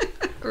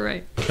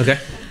 Right. Okay.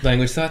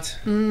 Language thoughts?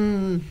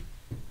 No,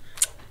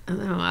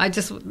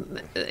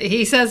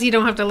 he says you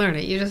don't have to learn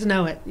it. You just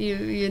know it.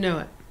 You know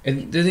it.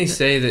 And doesn't he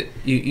say that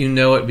you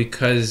know it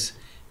because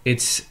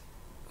it's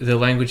the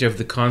language of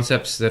the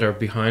concepts that are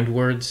behind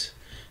words?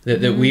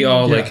 That we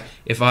all, like,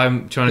 if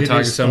I'm trying to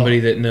talk to somebody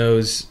that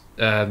knows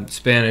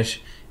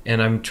Spanish and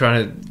I'm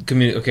trying to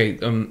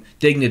communicate,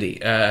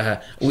 dignity.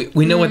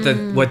 We know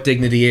what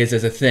dignity is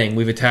as a thing.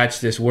 We've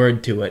attached this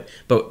word to it,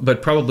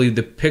 but probably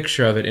the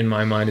picture of it in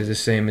my mind is the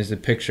same as the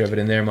picture of it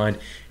in their mind.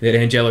 That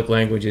angelic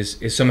language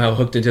is somehow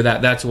hooked into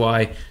that. That's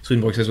why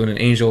Swedenborg says when an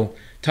angel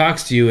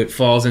talks to you, it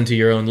falls into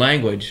your own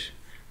language,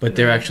 but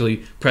they're actually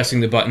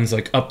pressing the buttons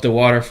like up the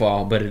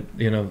waterfall, but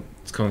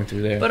it's going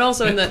through there. But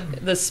also in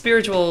the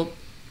spiritual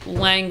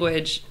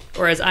language,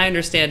 or as I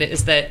understand it,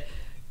 is that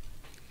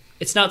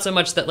it's not so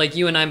much that like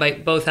you and I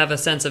might both have a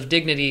sense of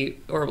dignity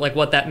or like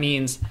what that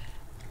means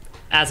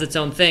as its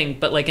own thing,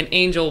 but like an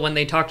angel, when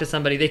they talk to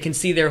somebody, they can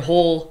see their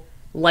whole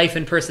life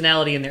and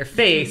personality in their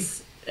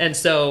face. And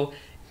so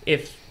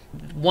if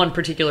one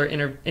particular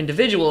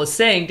individual is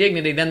saying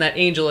dignity, then that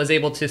angel is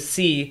able to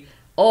see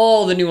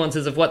all the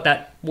nuances of what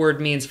that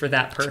word means for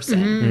that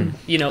person,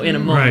 in a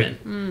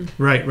moment.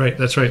 Right.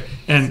 That's right.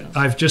 And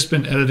I've just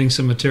been editing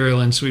some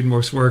material in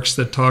Swedenborg's works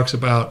that talks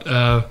about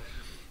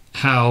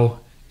how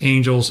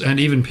angels and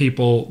even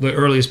people, the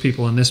earliest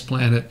people on this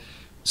planet,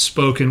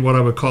 spoke in what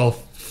I would call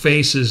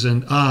faces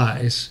and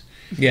eyes.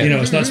 Yeah.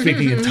 It's not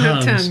speaking in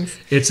tongues.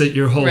 It's that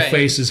your whole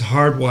face is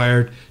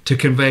hardwired to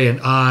convey an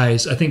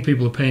eyes. I think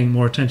people are paying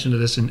more attention to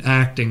this in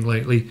acting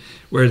lately,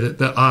 where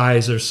the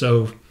eyes are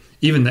so...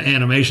 Even the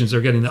animations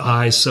are getting the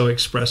eyes so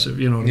expressive,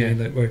 you know what I mean?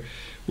 That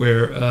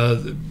where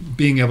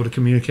being able to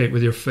communicate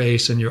with your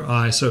face and your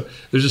eyes. So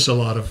there's just a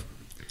lot of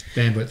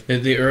bandwidth.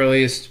 The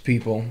earliest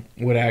people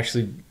would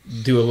actually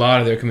do a lot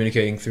of their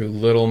communicating through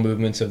little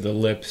movements of the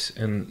lips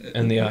and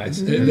the eyes.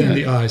 And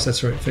the eyes,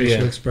 that's right.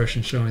 Facial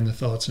expression showing the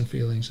thoughts and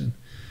feelings. And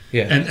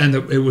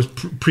it was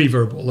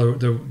pre-verbal.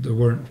 There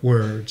weren't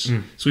words.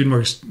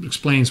 Swedenborg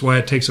explains why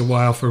it takes a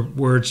while for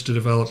words to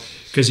develop,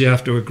 because you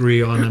have to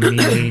agree on a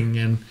meaning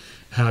and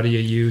how do you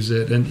use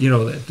it, and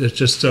it's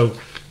just so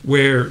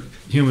where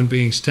human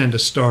beings tend to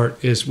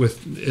start is with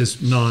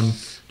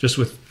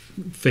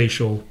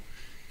facial,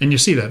 and you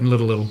see that in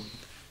little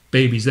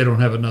babies. They don't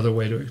have another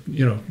way to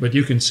but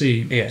you can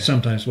see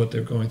sometimes what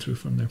they're going through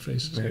from their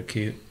faces. They're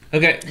cute.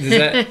 Okay,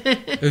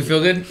 does we feel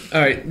good?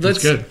 All right,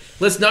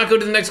 let's not go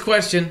to the next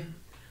question.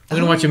 We're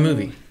gonna watch a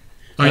movie.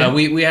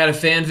 We had a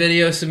fan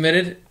video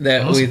submitted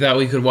that we thought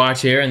we could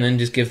watch here and then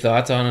just give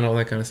thoughts on and all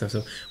that kind of stuff.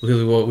 So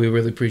we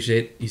really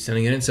appreciate you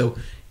sending it in. So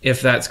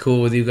if that's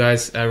cool with you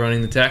guys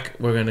running the tech,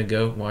 we're going to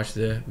go watch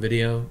the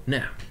video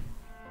now.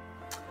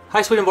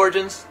 Hi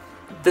Swedenborgians.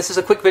 This is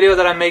a quick video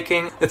that I'm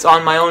making. It's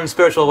on my own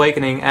spiritual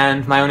awakening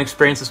and my own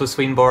experiences with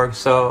Swedenborg.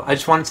 So I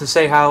just wanted to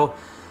say how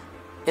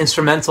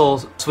instrumental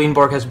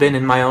Swedenborg has been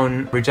in my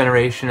own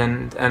regeneration,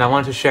 and I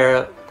wanted to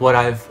share what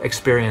I've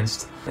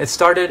experienced. It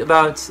started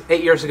about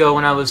 8 years ago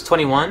when I was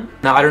 21.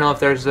 Now, I don't know if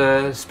there's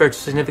a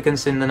spiritual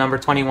significance in the number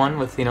 21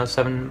 with,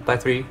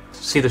 7x3.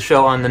 See the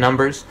show on the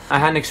numbers. I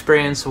had an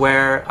experience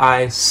where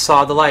I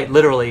saw the light,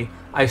 literally.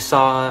 I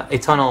saw a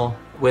tunnel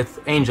with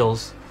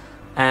angels.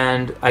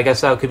 And I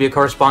guess that could be a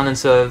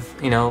correspondence of,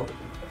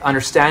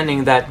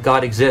 understanding that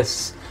God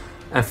exists.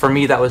 And for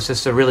me, that was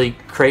just a really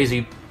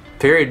crazy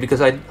period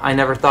because I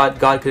never thought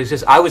God could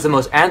exist. I was the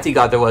most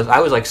anti-God there was. I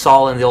was like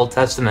Saul in the Old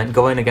Testament,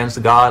 going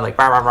against God, like,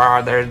 rah, rah,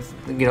 rah, they're,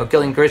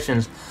 killing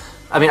Christians.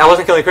 I mean, I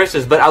wasn't killing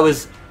Christians, but I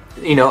was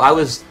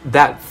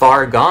that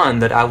far gone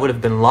that I would have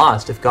been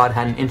lost if God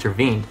hadn't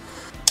intervened.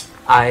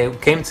 I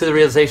came to the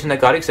realization that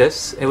God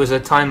exists. It was a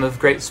time of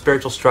great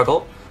spiritual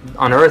struggle.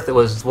 On earth, it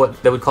was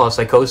what they would call a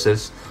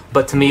psychosis,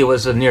 but to me, it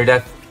was a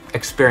near-death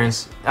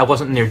experience. I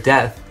wasn't near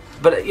death.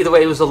 But either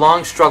way, it was a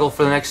long struggle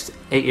for the next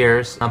 8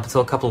 years, up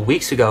until a couple of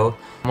weeks ago,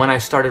 when I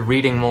started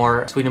reading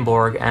more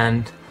Swedenborg,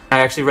 and I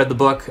actually read the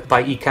book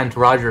by E. Kent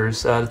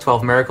Rogers, The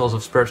 12 Miracles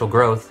of Spiritual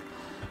Growth,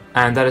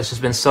 and that has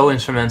just been so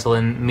instrumental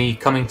in me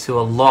coming to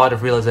a lot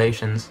of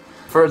realizations.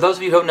 For those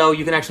of you who don't know,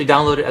 you can actually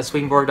download it at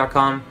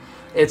Swedenborg.com.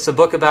 It's a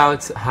book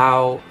about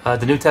how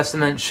the New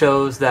Testament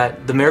shows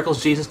that the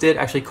miracles Jesus did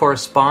actually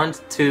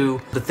correspond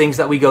to the things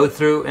that we go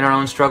through in our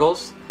own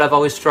struggles. I've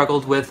always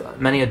struggled with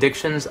many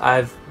addictions.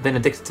 I've been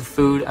addicted to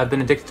food. I've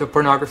been addicted to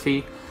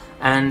pornography.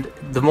 And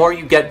the more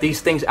you get these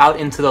things out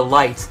into the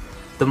light,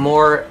 the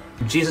more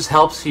Jesus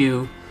helps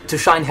you to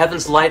shine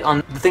heaven's light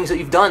on the things that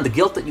you've done, the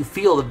guilt that you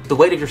feel, the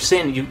weight of your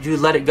sin, you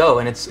let it go.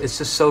 And it's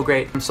just so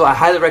great. So I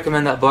highly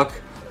recommend that book.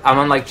 I'm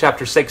on like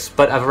chapter 6,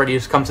 but I've already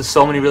just come to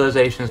so many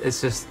realizations.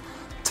 It's just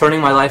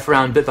turning my life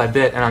around bit by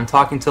bit, and I'm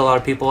talking to a lot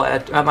of people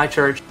at my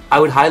church. I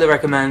would highly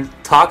recommend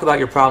talk about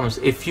your problems.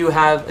 If you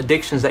have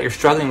addictions that you're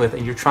struggling with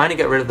and you're trying to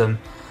get rid of them,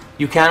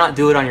 you cannot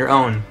do it on your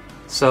own.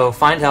 So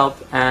find help,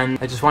 and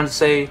I just wanted to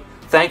say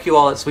thank you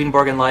all at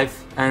Swedenborg in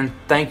Life, and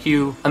thank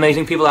you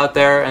amazing people out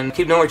there, and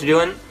keep doing what you're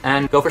doing,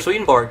 and go for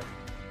Swedenborg.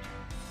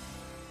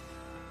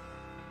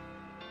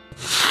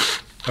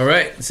 All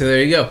right, so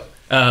there you go.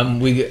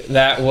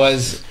 That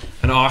was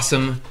an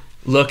awesome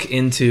look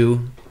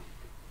into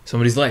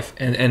somebody's life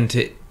and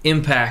to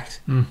impact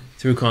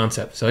through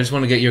concept. So I just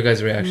want to get your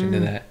guys' reaction to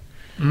that.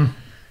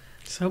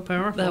 So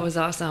powerful. That was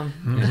awesome.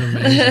 It was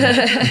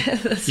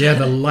amazing. Yeah,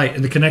 the light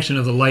and the connection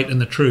of the light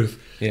and the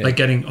truth, like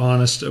getting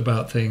honest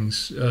about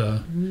things.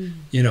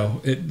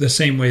 The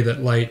same way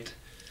that light,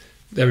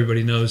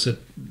 everybody knows that,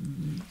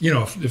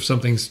 if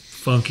something's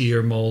funky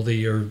or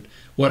moldy or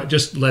what,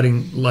 just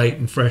letting light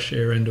and fresh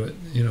air into it,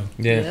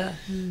 Yeah.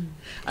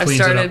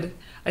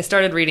 I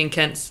started reading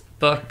Kent's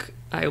book.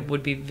 I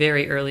would be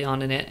very early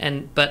on in it,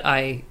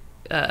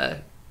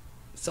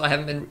 so I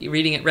haven't been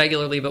reading it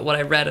regularly, but what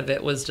I read of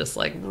it was just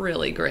like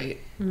really great.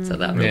 So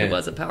that really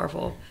was a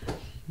powerful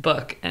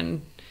book,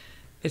 and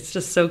it's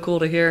just so cool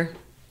to hear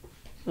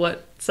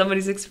what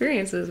somebody's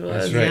experiences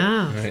was. That's right.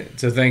 Yeah. Right.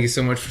 So thank you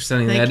so much for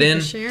sending Thank that you in.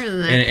 for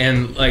sharing that.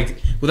 And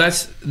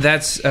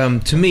that's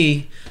to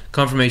me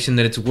confirmation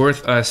that it's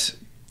worth us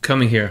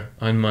coming here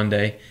on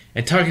Monday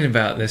and talking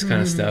about this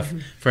kind of stuff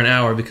for an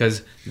hour,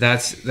 because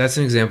that's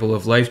an example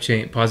of life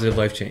change, positive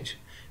life change.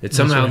 That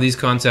somehow these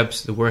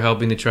concepts that we're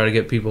helping to try to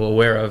get people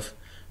aware of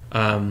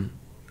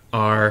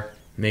are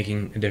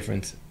making a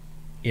difference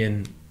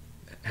in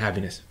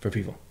happiness for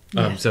people.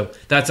 So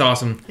that's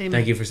awesome. Amen.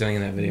 Thank you for sending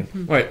in that video.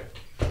 All right,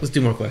 let's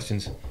do more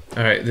questions.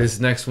 All right, this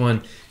next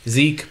one.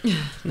 Zeke,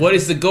 what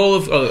is the goal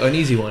of... Oh, an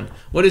easy one.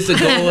 What is the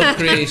goal of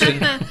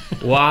creation?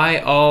 Why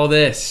all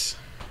this?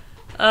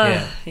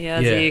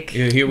 Zeke.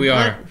 Here we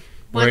are.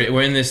 What?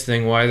 We're in this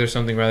thing. Why is there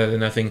something rather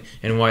than nothing?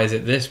 And why is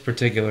it this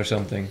particular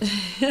something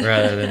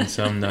rather than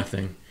some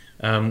nothing?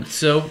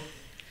 So,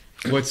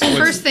 what's The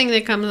first thing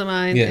that comes to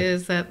mind Yeah.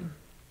 is that,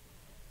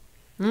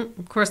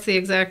 of course, the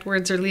exact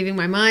words are leaving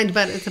my mind,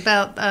 but it's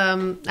about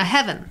a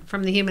heaven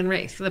from the human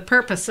race. The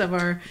purpose of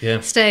our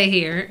stay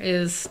here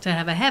is to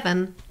have a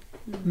heaven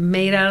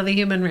made out of the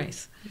human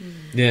race.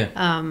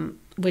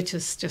 Which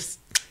is just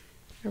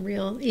a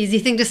real easy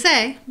thing to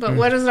say, but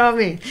what does it all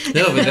mean?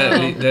 No, but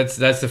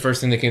that's the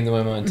first thing that came to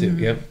my mind too.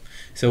 Yep.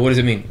 So what does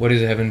it mean? What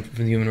is heaven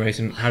from the human race,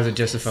 and how does it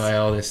justify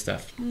all this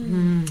stuff?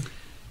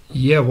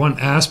 Yeah, one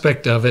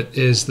aspect of it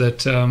is that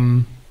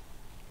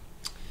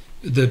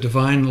the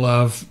divine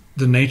love,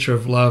 the nature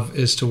of love,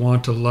 is to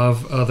want to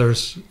love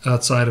others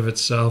outside of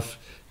itself,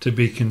 to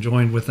be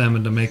conjoined with them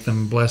and to make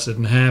them blessed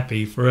and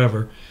happy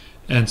forever.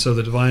 And so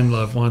the divine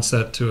love wants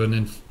that to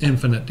an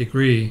infinite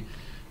degree.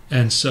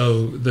 And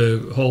so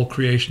the whole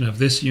creation of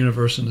this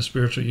universe and the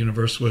spiritual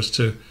universe was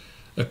to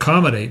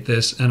accommodate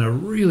this, and a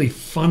really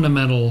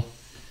fundamental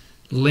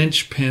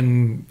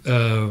linchpin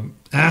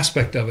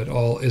aspect of it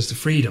all is the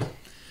freedom.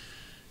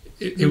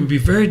 It would be a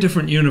very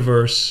different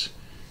universe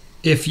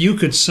if you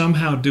could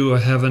somehow do a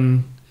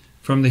heaven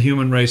from the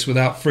human race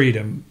without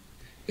freedom.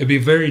 It'd be a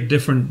very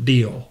different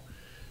deal.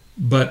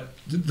 But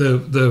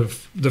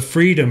the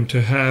freedom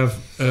to have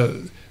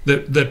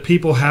that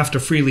people have to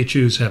freely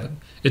choose heaven.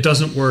 It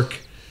doesn't work.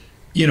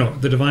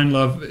 The divine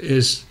love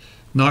is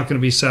not going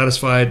to be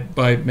satisfied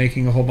by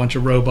making a whole bunch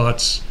of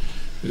robots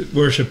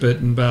worship it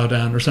and bow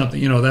down or something.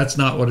 That's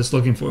not what it's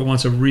looking for. It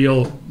wants a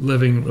real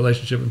living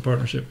relationship and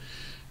partnership.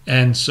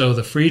 And so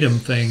the freedom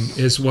thing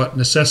is what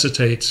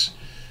necessitates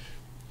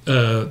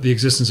the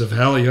existence of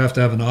hell. You have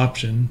to have an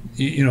option.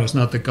 You know, it's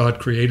not that God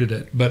created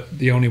it, but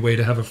the only way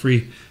to have a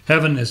free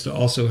heaven is to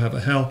also have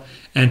a hell,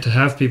 and to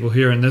have people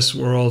here in this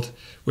world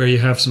where you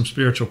have some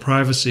spiritual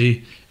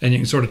privacy and you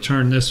can sort of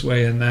turn this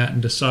way and that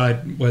and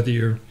decide whether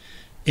you're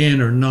in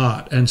or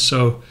not. And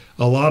so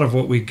a lot of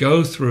what we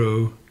go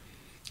through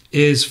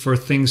is for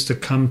things to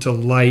come to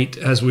light,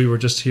 as we were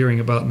just hearing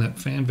about in that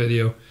fan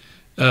video,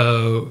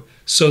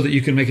 so that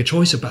you can make a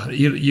choice about it.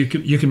 You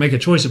can make a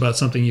choice about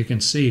something you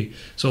can see.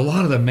 So a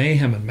lot of the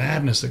mayhem and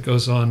madness that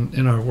goes on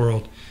in our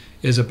world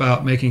is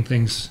about making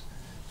things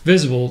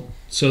visible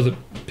so that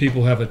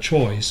people have a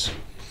choice.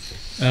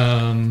 So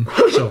I don't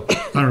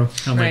know,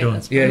 how am I doing?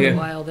 That's pretty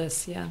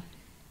wildest. Yeah,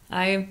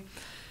 I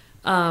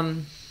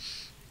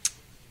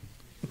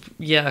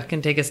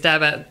can take a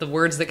stab at the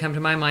words that come to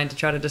my mind to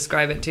try to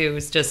describe it too.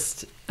 It's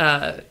just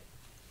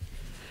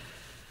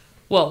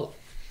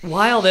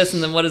wildest,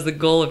 and then what is the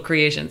goal of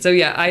creation? So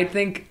yeah, I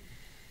think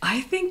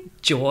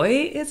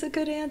joy is a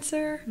good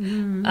answer.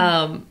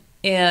 Mm-hmm.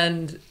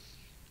 And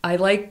I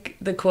like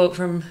the quote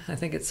from, I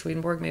think it's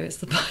Swedenborg, maybe it's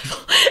the Bible.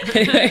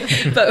 Anyway,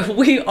 but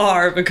we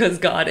are because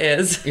God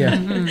is. Yeah.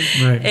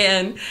 Mm-hmm. Right.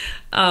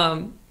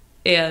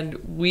 And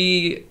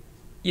we,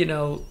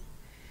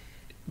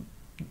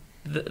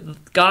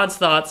 God's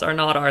thoughts are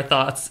not our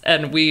thoughts,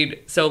 and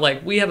we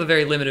have a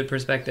very limited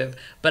perspective.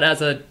 But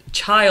as a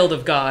child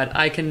of God,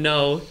 I can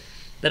know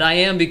that I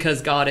am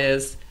because God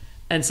is,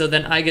 and so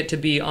then I get to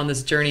be on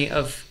this journey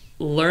of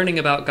learning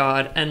about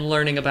God and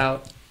learning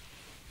about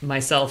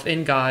myself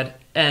in God,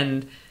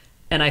 and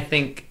I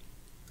think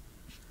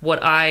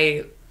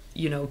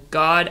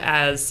God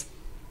as,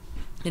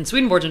 in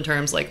Swedenborgian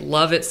terms, like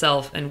love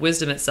itself and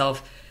wisdom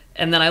itself.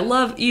 And then I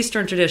love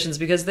Eastern traditions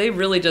because they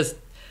really just,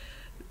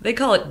 they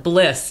call it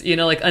bliss,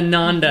 like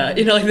Ananda,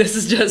 like this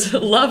is just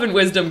love and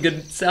wisdom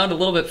could sound a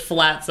little bit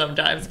flat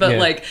sometimes, but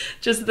like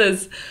just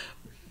this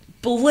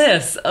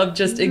bliss of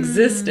just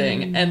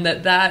existing, and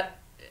that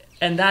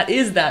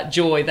is that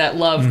joy, that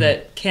love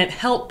that can't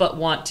help but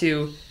want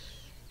to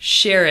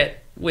share it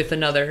with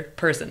another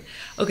person.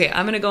 Okay,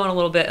 I'm going to go on a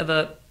little bit of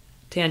a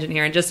tangent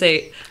here and just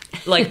say,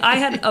 like, I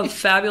had a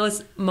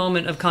fabulous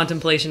moment of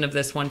contemplation of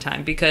this one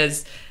time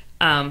because,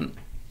 and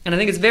I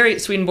think it's very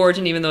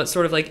Swedenborgian, even though it's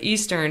sort of like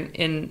Eastern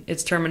in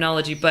its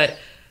terminology, but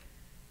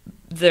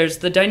there's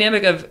the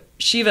dynamic of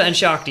Shiva and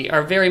Shakti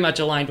are very much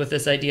aligned with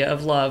this idea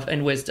of love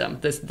and wisdom,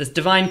 this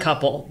divine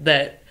couple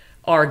that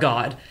are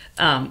God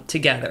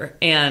together.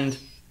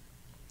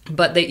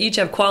 But they each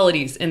have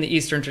qualities in the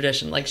Eastern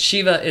tradition. Like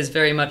Shiva is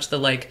very much the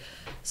like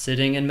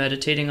sitting and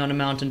meditating on a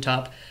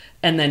mountaintop.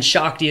 And then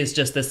Shakti is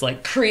just this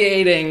like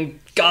creating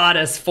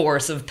goddess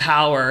force of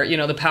power,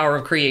 the power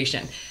of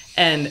creation.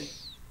 And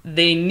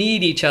they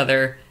need each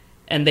other,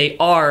 and they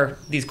are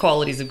these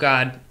qualities of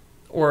God,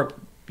 or,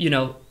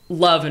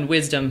 love and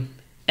wisdom.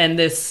 And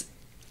this,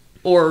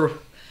 or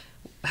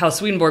how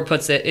Swedenborg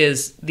puts it,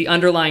 is the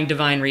underlying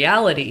divine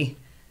reality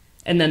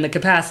and then the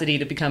capacity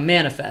to become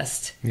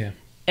manifest. Yeah.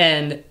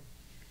 And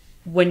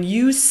when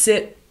you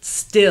sit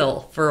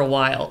still for a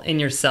while in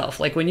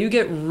yourself, like when you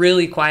get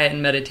really quiet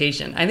in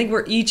meditation, I think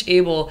we're each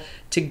able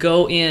to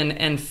go in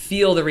and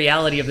feel the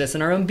reality of this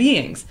in our own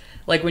beings.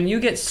 Like when you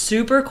get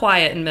super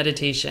quiet in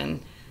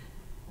meditation,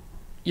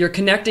 you're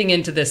connecting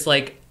into this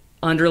like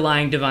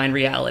underlying divine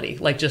reality,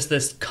 like just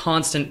this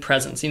constant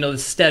presence, the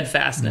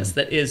steadfastness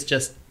that is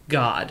just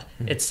God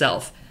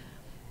itself.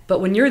 But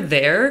when you're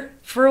there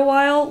for a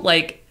while,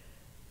 like,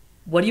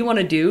 what do you want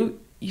to do?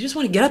 You just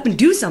want to get up and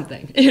do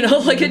something,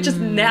 like it just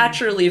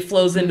naturally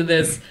flows into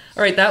this,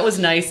 all right, that was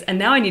nice, and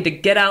now I need to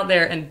get out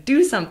there and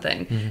do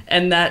something.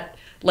 And that,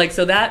 like,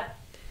 so that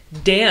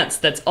dance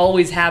that's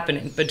always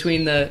happening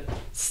between the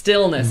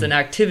stillness and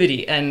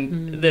activity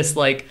and this,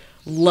 like,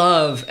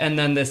 love, and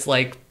then this,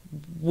 like,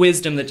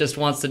 wisdom that just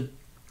wants to,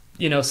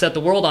 set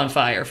the world on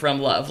fire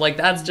from love. Like,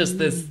 that's just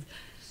this,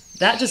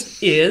 that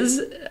just is.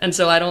 And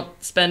so I don't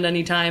spend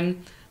any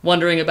time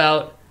wondering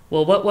about,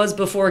 well, what was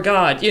before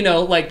God?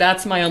 Like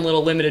that's my own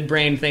little limited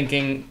brain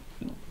thinking,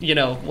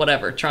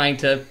 whatever, trying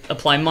to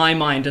apply my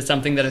mind to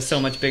something that is so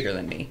much bigger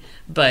than me.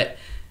 But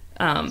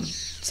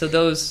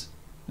so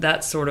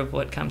that's sort of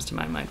what comes to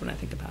my mind when I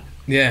think about it.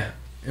 Yeah.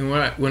 And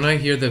when I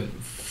hear the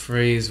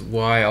phrase,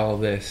 why all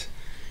this,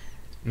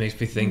 it makes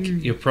me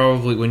think you're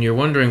probably, when you're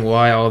wondering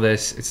why all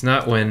this, it's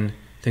not when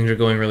things are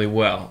going really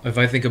well. If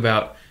I think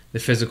about the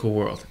physical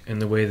world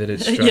and the way that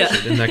it's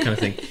structured and that kind of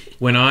thing,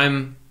 when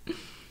I'm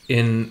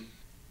in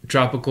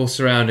tropical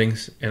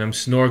surroundings and I'm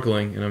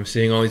snorkeling and I'm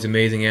seeing all these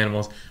amazing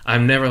animals,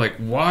 I'm never like,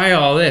 why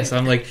all this?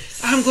 I'm like,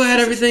 I'm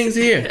glad everything's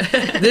here.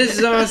 This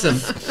is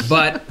awesome.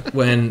 But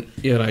when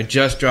I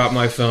just dropped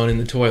my phone in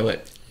the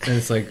toilet and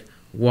it's like,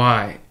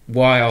 why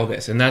all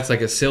this? And that's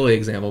like a silly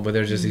example, but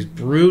there's just these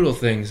brutal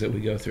things that we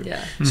go through.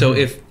 Yeah. So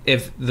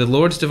if the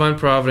Lord's divine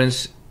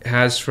providence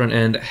has for an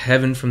end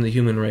heaven from the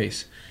human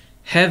race,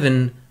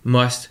 heaven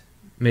must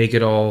make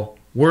it all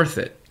worth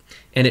it.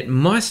 And it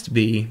must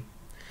be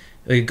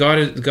like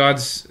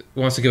God's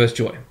wants to give us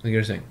joy, like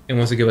you're saying, and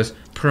wants to give us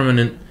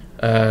permanent,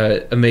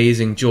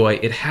 amazing joy.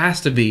 It has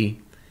to be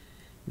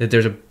that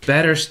there's a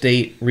better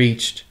state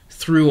reached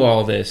through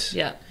all this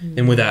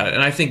than without it.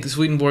 And I think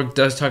Swedenborg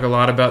does talk a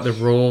lot about the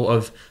role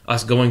of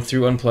us going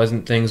through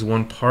unpleasant things.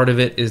 One part of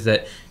it is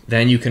that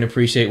then you can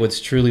appreciate what's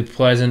truly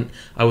pleasant.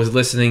 I was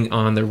listening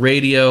on the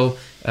radio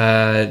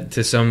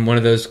to one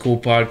of those cool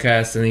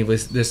podcasts, and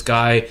this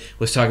guy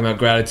was talking about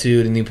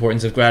gratitude and the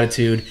importance of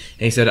gratitude.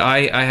 And he said,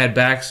 I had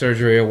back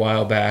surgery a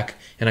while back,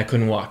 and I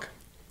couldn't walk.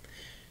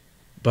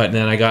 But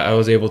then I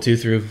was able to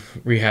through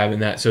rehab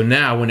and that. So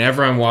now,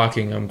 whenever I'm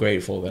walking, I'm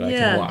grateful that I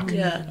can walk.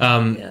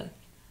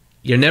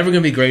 You're never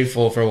going to be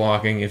grateful for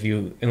walking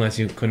unless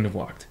you couldn't have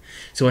walked.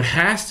 So it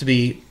has to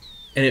be,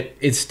 and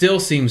it still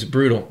seems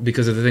brutal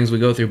because of the things we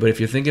go through. But if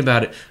you think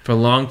about it from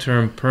a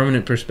long-term,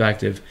 permanent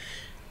perspective,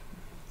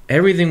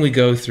 everything we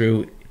go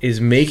through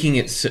is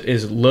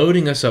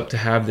loading us up to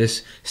have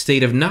this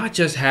state of not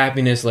just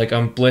happiness, like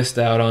I'm blissed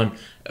out on,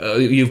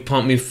 you've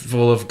pumped me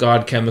full of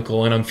God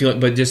chemical, and I'm feeling,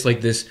 but just like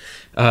this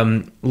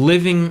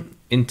living,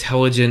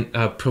 intelligent,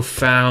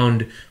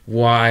 profound,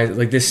 wise,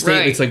 like this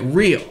state. It's like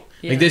real.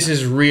 Like this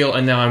is real,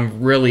 and now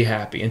I'm really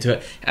happy into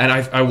it. And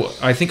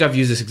I think I've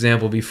used this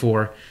example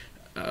before.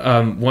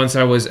 Once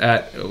I was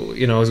I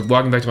was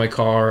walking back to my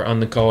car on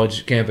the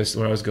college campus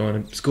where I was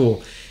going to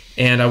school,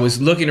 and I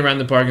was looking around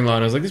the parking lot,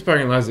 and I was like, this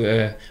parking lot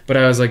is, but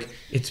I was like,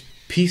 it's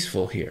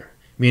peaceful here.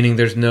 Meaning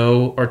there's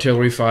no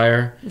artillery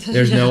fire,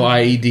 there's no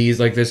IEDs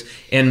like this.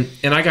 And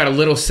I got a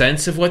little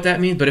sense of what that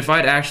means, but if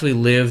I'd actually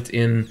lived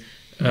in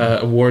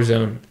a war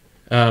zone,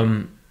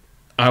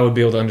 I would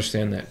be able to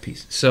understand that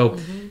piece. So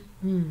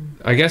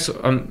I guess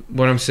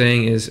what I'm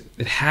saying is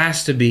it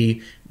has to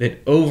be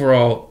that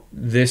overall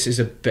this is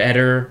a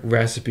better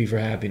recipe for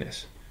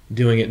happiness,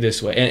 doing it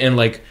this way. And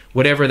like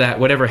whatever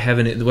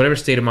heaven is, whatever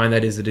state of mind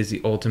that is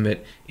the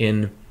ultimate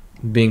in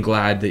being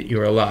glad that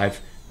you're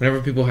alive.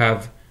 Whenever people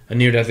have a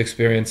near-death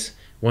experience,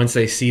 once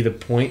they see the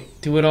point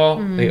to it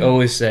all, they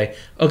always say,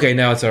 okay,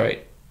 now it's all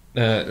right.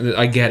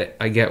 I get it.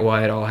 I get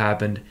why it all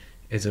happened.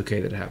 It's okay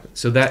that it happened.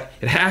 So that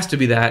it has to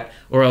be that,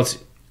 or else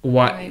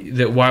why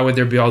would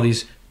there be all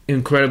these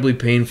incredibly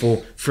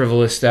painful,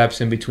 frivolous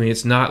steps in between?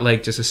 It's not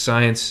like just a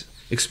science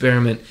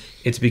experiment.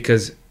 It's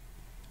because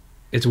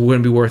it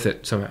wouldn't be worth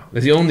it somehow.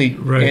 That's the only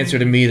answer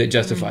to me that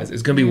justifies it.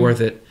 It's going to be worth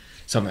it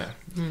somehow.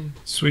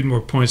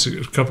 Swedenborg points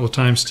a couple of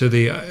times to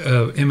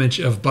the image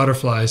of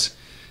butterflies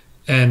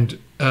and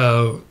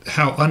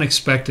how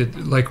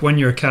unexpected, like when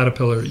you're a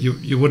caterpillar,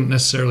 you wouldn't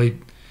necessarily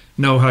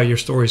know how your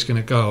story's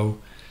going to go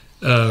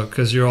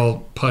because you're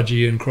all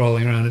pudgy and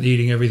crawling around and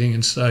eating everything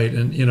in sight,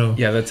 and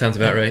Yeah, that sounds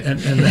about right.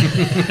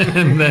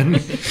 And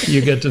then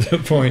you get to the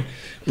point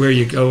where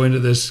you go into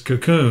this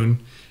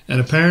cocoon, and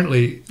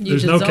apparently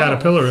there's no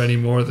caterpillar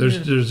anymore.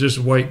 There's just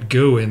white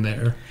goo in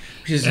there.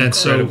 Which is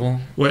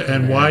incredible.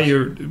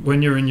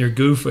 When you're in your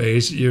goo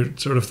phase, you're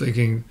sort of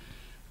thinking,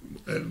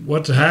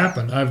 what's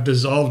happened? I've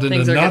dissolved into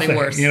nothing.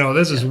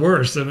 This is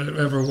worse than it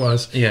ever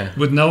was. Yeah.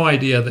 With no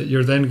idea that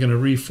you're then going to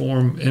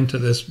reform into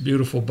this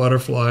beautiful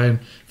butterfly and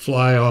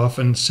fly off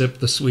and sip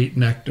the sweet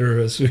nectar,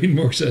 as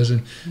Swedenborg says,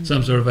 in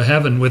some sort of a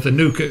heaven with a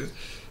new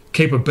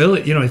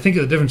capability. I think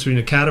of the difference between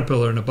a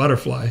caterpillar and a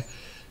butterfly.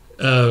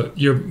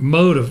 Your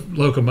mode of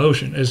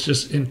locomotion is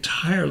just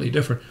entirely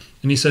different.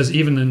 And he says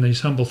even in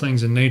these humble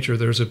things in nature,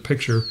 there's a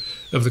picture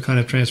of the kind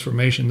of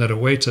transformation that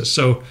awaits us.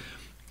 So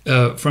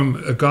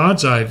from a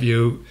God's eye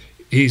view,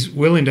 he's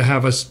willing to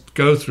have us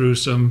go through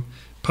some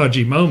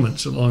pudgy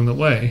moments along the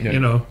way,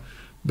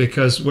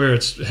 because where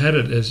it's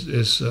headed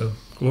is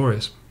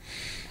glorious.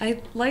 I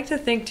like to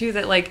think, too,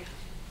 that, like,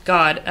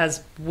 God,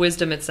 as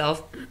wisdom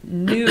itself,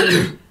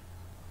 knew,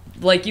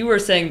 like you were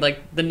saying,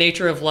 like, the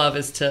nature of love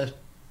is to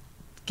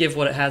give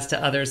what it has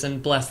to others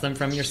and bless them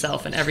from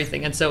yourself and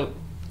everything. And so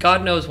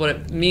God knows what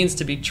it means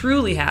to be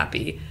truly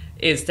happy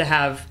is to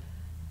have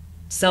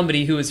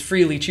somebody who is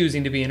freely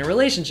choosing to be in a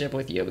relationship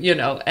with you,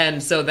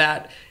 and so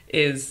that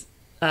is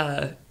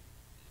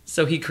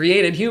so he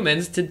created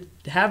humans to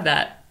have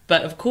that.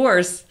 But of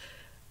course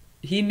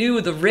he knew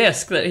the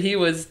risk that he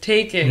was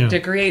taking to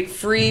create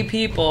free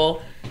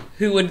people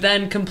who would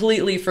then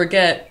completely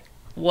forget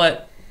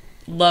what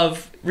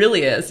love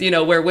really is,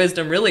 where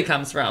wisdom really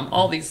comes from,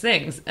 all these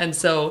things. And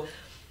so,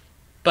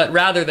 but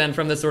rather than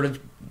from this sort of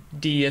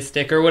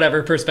deistic or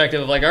whatever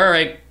perspective of like, all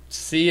right,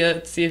 see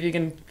if you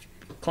can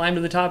climb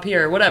to the top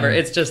here or whatever.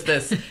 It's just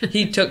this,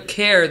 he took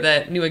care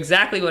that knew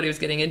exactly what he was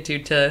getting into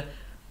to,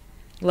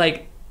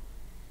 like,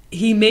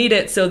 he made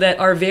it so that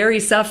our very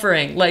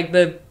suffering, like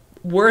the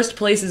worst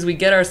places we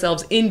get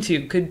ourselves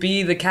into, could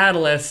be the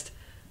catalyst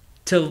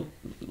to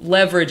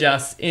leverage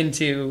us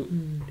into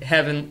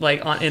heaven,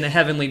 like in a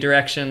heavenly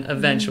direction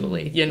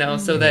eventually,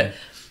 so that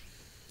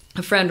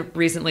a friend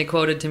recently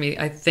quoted to me,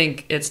 I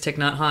think it's Thich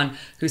Nhat Hanh,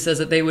 who says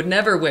that they would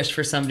never wish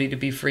for somebody to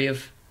be free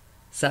of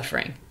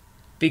suffering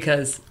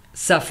because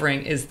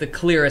suffering is the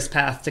clearest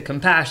path to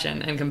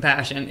compassion, and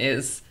compassion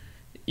is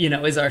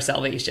our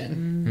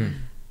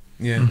salvation.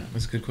 Yeah,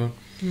 that's a good quote.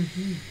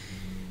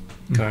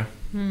 Okay.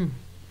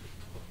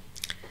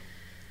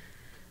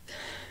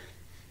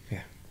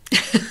 Yeah.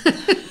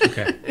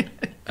 Okay.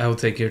 I will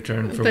take your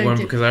turn for Thank one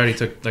you. because I already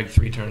took like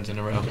 3 turns in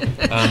a row.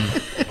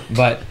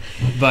 But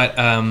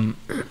I'm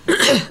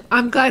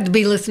glad to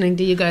be listening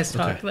to you guys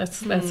talk. Okay.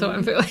 That's what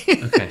I'm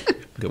feeling. okay.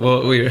 Good.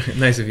 Well,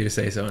 nice of you to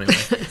say so anyway.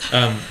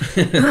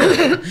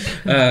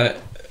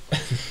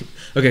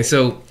 Okay,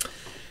 so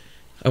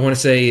I want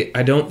to say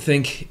I don't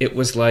think it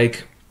was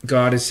like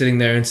God is sitting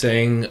there and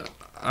saying,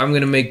 I'm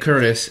going to make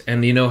Curtis,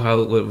 and you know how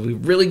what would be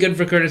really good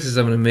for Curtis is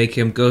I'm going to make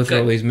him go through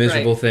all these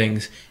miserable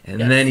things, and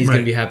Yes. then he's going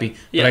Right. to be happy.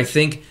 Yes. But I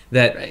think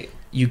that Right.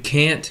 you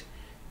can't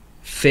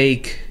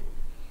fake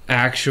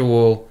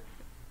actual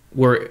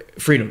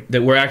freedom,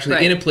 that we're actually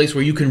Right. in a place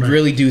where you can Right.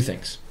 really do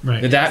things.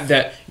 Right.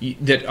 That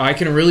I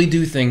can really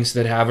do things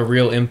that have a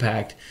real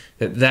impact.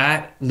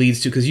 That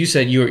leads to, because you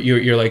said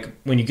you're like,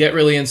 when you get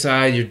really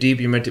inside, you're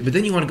deep, you're meant to, but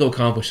then you want to go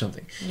accomplish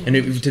something.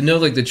 And to know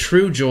like the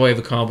true joy of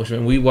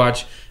accomplishment, we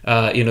watch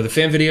the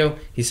fan video.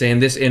 He's saying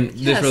this and this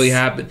Yes. really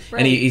happened,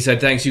 and he said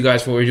thanks you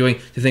guys for what you're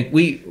doing. To think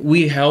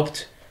we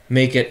helped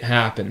make it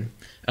happen.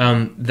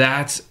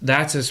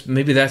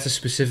 Maybe that's a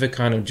specific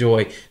kind of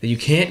joy that you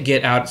can't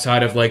get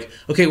outside of, like,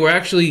 okay,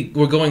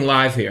 we're going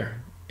live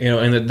here,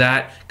 and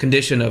that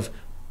condition of,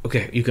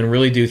 okay, you can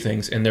really do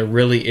things, and there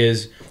really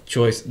is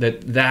choice.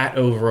 That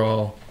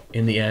overall,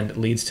 in the end,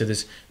 leads to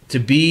this, to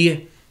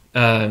be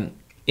in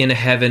a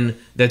heaven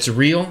that's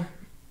real.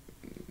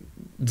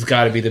 It's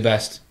got to be the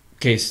best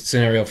case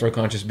scenario for a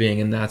conscious being,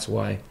 and that's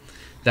why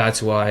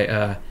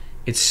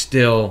it's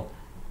still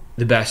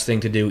the best thing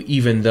to do,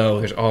 even though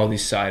there's all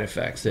these side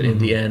effects. That in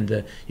the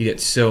end, you get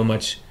so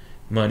much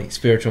money,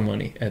 spiritual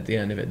money, at the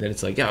end of it, that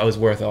it's like, yeah, it was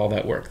worth all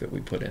that work that we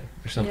put in,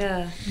 or something.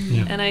 Yeah.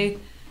 And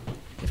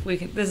if we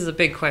can, this is a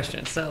big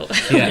question, so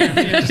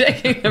Yeah.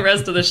 taking the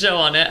rest of the show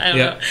on it, I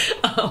don't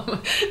know.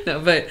 No,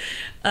 but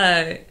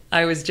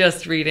I was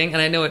just reading,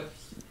 and I know it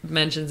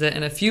mentions it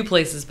in a few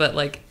places, but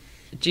like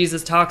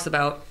Jesus talks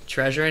about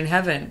treasure in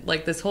heaven,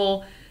 like this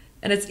whole,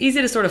 and it's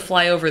easy to sort of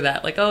fly over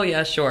that, like, oh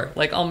yeah, sure,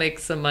 like I'll make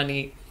some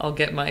money, I'll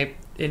get my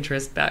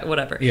interest back,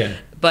 whatever. Yeah.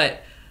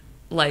 But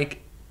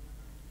like,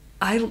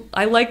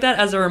 I like that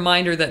as a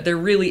reminder that there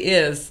really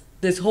is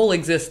this whole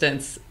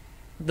existence,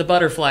 the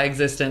butterfly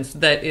existence,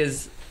 that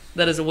is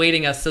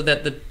awaiting us, so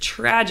that the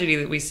tragedy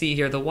that we see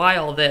here, the why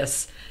all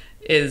this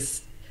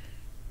is,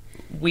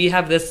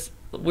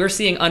 we're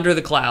seeing under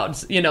the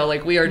clouds,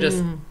 like we are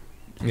just,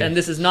 Yeah. and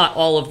this is not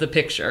all of the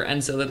picture,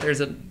 and so that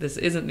this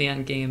isn't the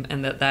end game,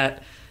 and that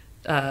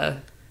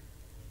there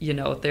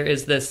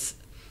is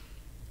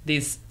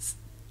these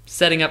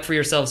setting up for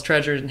yourselves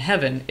treasures in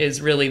heaven is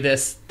really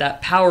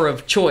that power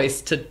of choice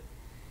to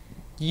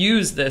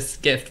use this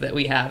gift that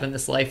we have in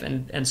this life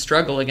and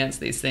struggle against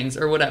these things,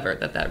 or whatever,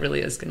 that really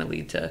is going to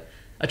lead to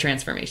a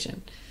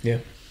transformation. Yeah.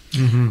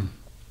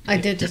 I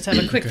did just have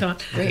a quick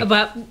thought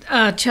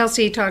about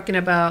Chelsea talking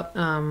about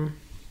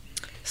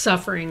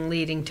suffering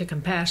leading to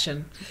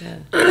compassion,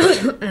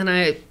 and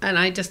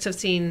I just have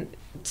seen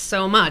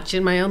so much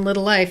in my own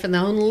little life and the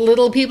own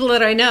little people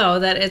that I know,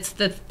 that it's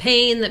the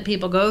pain that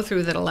people go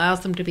through that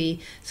allows them to be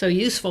so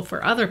useful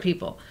for other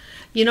people.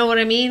 You know what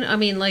I mean? I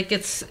mean, like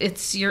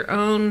it's your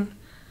own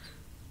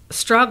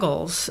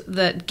struggles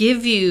that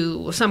give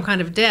you some kind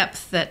of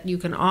depth that you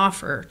can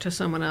offer to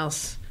someone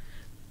else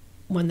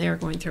when they're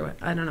going through it.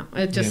 I don't know.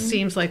 It just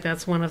seems like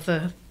that's one of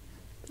those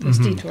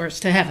detours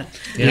to heaven.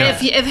 Yeah.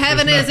 If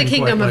heaven There's is a nothing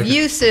kingdom quite of like it.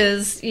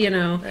 uses,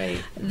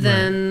 Right.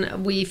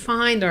 then we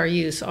find our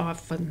use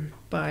often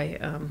by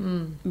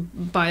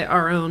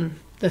our own,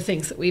 the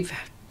things that we've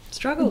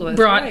Struggled with.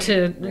 brought right,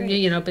 to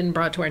right. been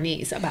brought to our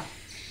knees about.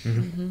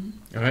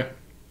 All right.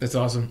 That's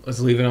awesome. Let's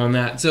leave it on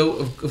that. So,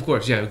 of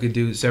course, we could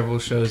do several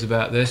shows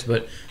about this,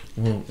 but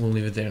we'll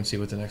leave it there and see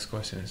what the next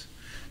question is.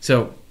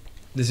 So,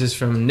 this is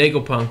from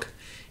Nagelpunk.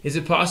 Is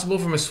it possible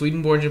from a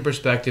Swedenborgian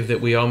perspective that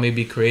we all may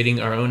be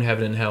creating our own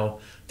heaven and hell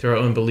through our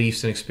own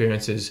beliefs and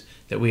experiences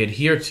that we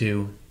adhere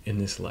to in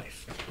this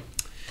life?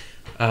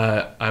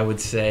 I would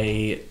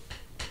say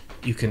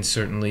you can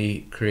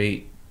certainly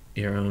create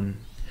your own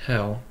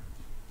hell.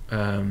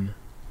 And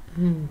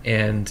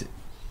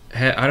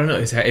I don't know,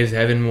 is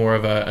heaven more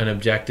of an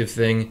objective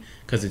thing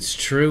because it's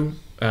true?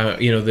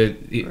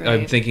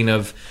 I'm thinking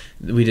of,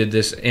 we did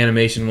this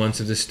animation once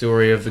of the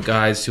story of the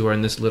guys who are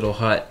in this little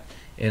hut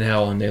in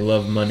hell, and they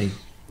love money.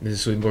 This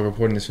is Swedenborg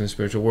reporting this from the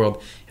spiritual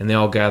world, and they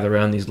all gather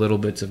around these little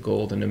bits of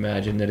gold and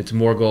imagine that it's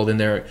more gold, and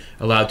they're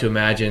allowed to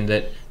imagine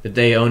that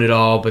they own it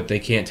all, but they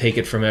can't take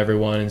it from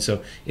everyone. And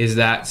so, is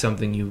that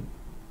something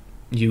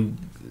you?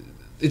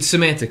 It's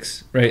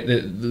semantics, right?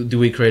 Do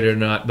we create it or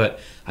not? But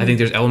I think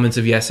there's elements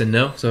of yes and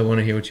no. So I want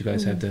to hear what you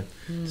guys have to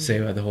say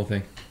about the whole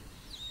thing.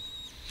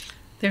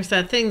 There's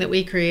that thing that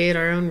we create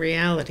our own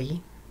reality,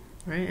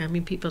 right? I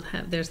mean,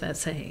 there's that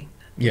saying.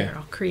 Yeah. We're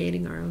all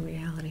creating our own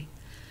reality.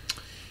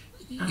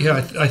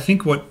 Yeah, I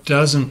think what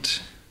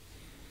doesn't...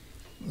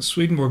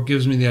 Swedenborg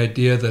gives me the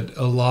idea that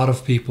a lot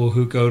of people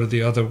who go to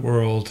the other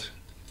world...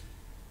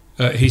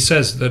 he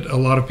says that a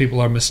lot of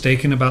people are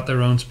mistaken about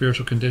their own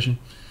spiritual condition.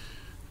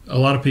 A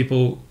lot of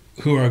people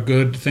who are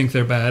good think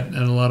they're bad,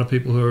 and a lot of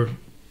people who are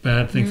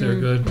bad think they're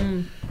good.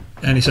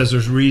 And he says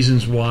there's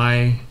reasons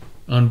why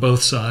on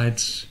both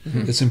sides.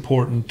 It's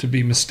important to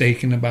be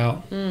mistaken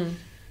about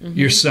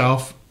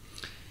yourself.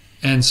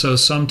 And so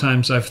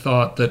sometimes I've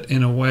thought that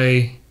in a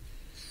way,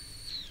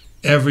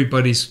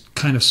 everybody's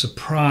kind of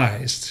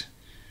surprised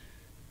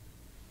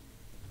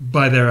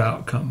by their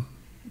outcome.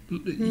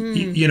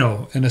 You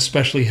know, and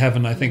especially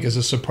heaven, I think, is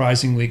a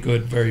surprisingly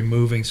good, very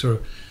moving sort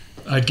of.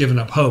 I'd given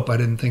up hope. I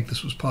didn't think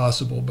this was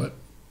possible, but,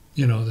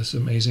 you know, this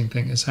amazing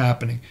thing is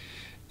happening.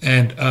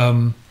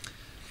 And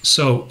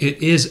so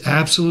it is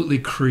absolutely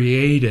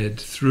created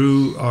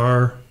through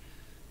our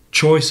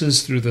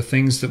choices, through the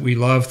things that we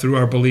love, through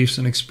our beliefs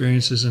and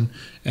experiences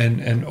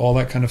and all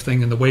that kind of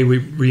thing, and the way we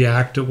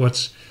react to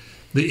what's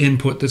the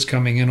input that's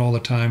coming in all the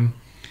time.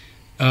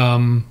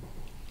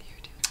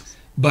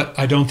 But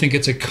I don't think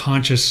it's a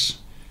conscious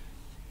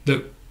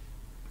that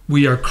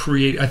we are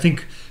I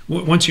think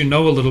once you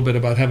know a little bit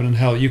about heaven and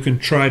hell, you can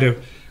try to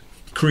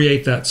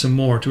create that some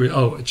more.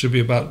 It should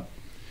be about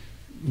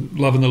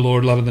loving the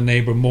Lord, loving the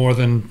neighbor more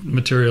than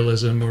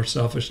materialism or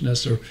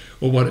selfishness or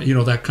what, you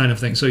know, that kind of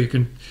thing. So you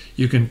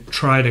can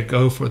try to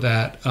go for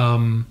that.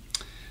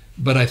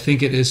 But I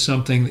think it is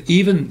something that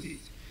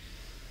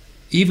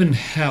even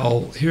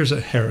hell. Here's a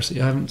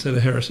heresy. I haven't said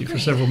a heresy for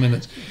several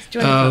minutes.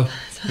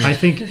 I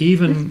think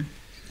even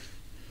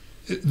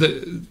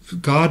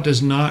God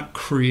does not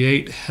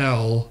create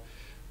hell.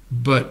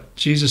 But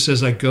Jesus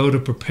says, I go to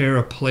prepare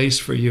a place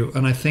for you.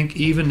 And I think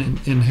even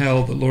in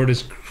hell, the Lord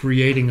is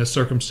creating a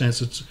circumstance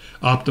that's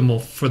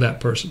optimal for that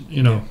person,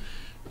 you know.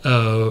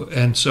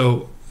 And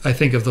so I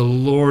think if the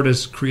Lord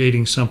is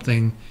creating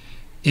something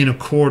in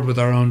accord with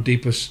our own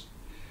deepest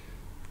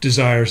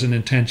desires and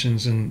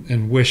intentions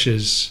and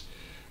wishes,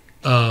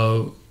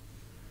 so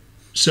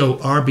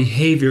our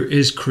behavior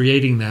is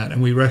creating that,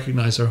 and we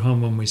recognize our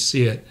home when we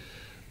see it.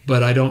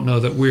 But I don't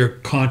know that we're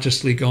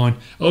consciously going,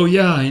 oh,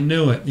 yeah, I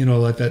knew it. You know,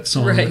 like that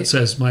song that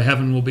says, my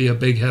heaven will be a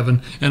big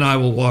heaven and I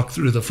will walk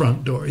through the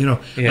front door. You know,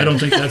 I don't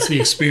think that's the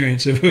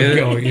experience of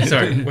going.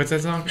 Sorry, what's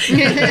that song?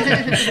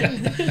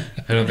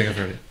 I don't think I've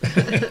heard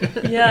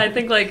it. Yeah, I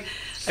think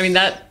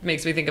that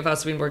makes me think of how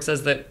Swedenborg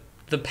says that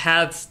the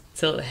paths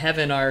to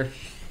heaven are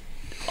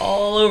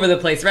all over the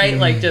place, right?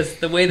 Like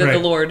just the way that the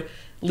Lord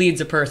leads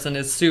a person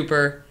is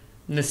super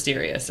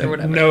mysterious or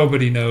whatever.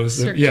 Nobody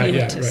knows. Right.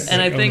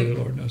 And I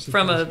think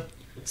from a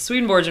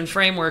Swedenborgian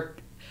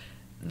framework,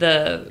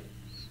 that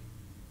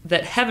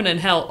heaven and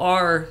hell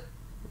are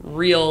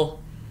real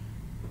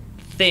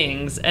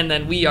things, and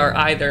then we are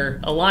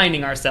either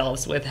aligning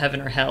ourselves with heaven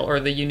or hell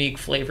or the unique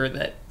flavor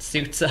that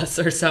suits us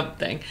or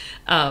something.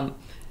 And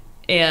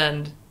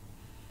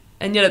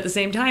yet at the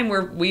same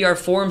time, we are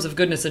forms of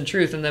goodness and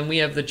truth, and then we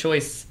have the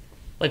choice,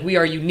 like we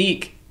are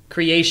unique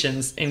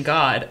creations in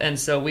God, and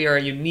so we are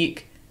a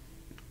unique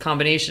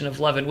combination of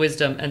love and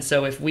wisdom, and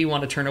so if we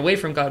want to turn away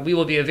from God, we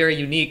will be a very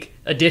unique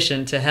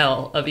addition to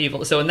hell of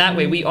evil. So in that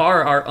way, we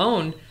are our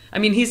own. I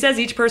mean, he says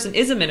each person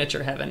is a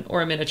miniature heaven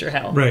or a miniature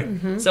hell. Right.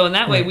 So in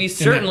that way, we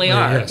certainly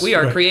are. Yes, we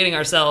are creating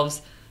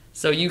ourselves.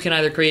 So you can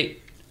either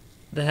create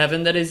the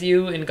heaven that is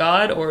you in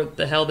God or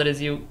the hell that is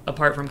you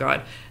apart from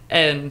God.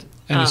 And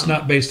it's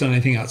not based on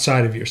anything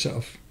outside of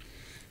yourself.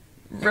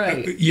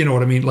 Right. You know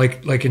what I mean?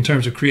 Like in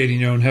terms of creating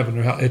your own heaven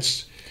or hell,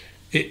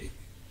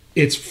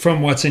 it's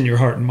from what's in your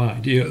heart and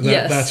mind.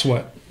 That's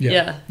what.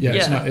 Yeah.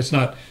 It's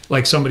not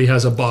like somebody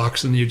has a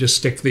box and you just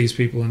stick these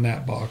people in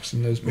that box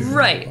and those people.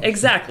 Right.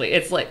 Exactly.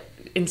 It's like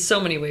in so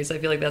many ways. I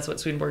feel like that's what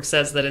Swedenborg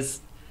says. That is,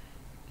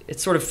 it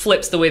sort of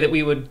flips the way that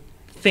we would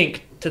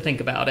think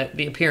about it,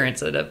 the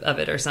appearance of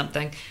it, or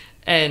something.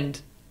 And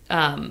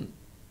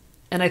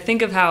I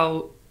think of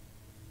how,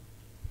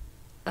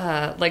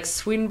 like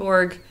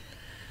Swedenborg.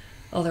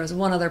 Oh, there was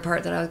one other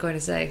part that I was going to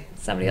say.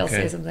 Somebody else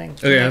say something.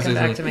 Okay, come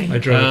back to me. I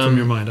drove it from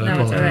your mind. I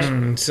apologize.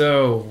 Right.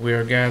 So we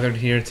are gathered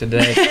here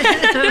today.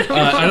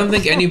 I don't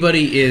think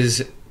anybody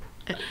is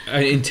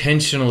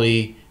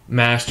intentionally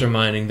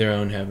masterminding their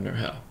own heaven or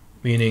hell.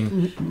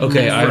 Meaning,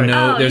 okay, I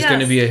know there's going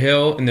to be a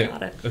hill, and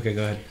okay,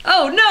 go ahead.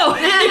 Oh no!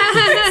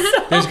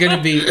 there's going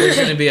to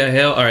be a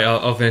hill. All right,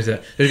 I'll finish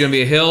that. There's going to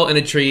be a hill and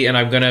a tree, and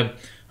I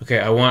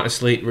want a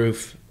slate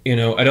roof. You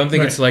know, I don't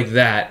think it's like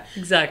that.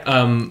 Exactly.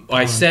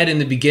 I said in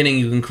the beginning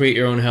you can create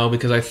your own hell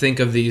because I think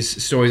of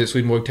these stories that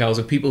Swedenborg tells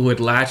of people who had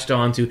latched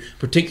on to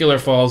particular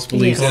false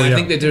beliefs. Yes. And I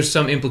think that there's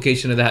some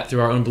implication of that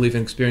through our own belief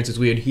and experiences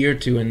we adhere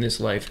to in this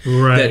life.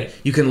 Right. That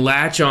you can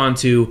latch on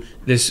to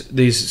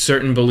these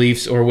certain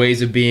beliefs or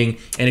ways of being,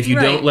 and if you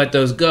don't let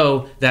those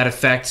go, that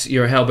affects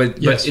your hell.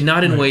 But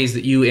not in ways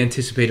that you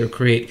anticipate or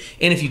create.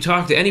 And if you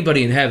talk to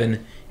anybody in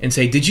heaven and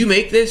say, did you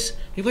make this?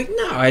 You're like,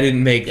 no, I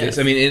didn't make this.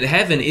 I mean,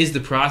 heaven is the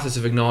process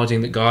of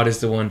acknowledging that God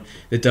is the one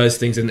that does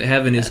things, and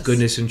heaven is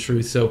goodness and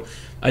truth. So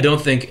I don't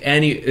think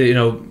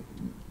anybody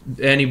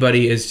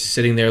is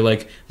sitting there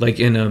like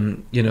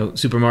in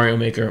Super Mario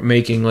Maker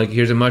making like,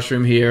 here's a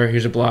mushroom here,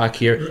 here's a block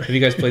here. Have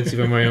you guys played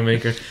Super Mario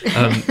Maker?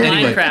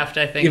 Anyway, Minecraft,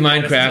 I think.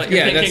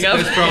 Minecraft,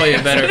 that's probably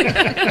a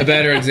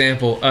better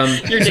example.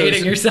 You're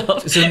dating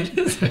yourself. So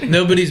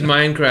nobody's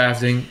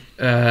Minecrafting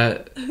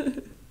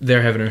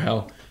their heaven or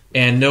hell.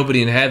 And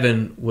nobody in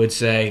heaven would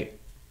say,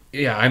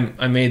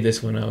 I made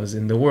this when I was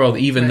in the world,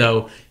 even Right.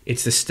 though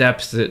it's the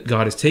steps that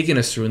God has taken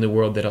us through in the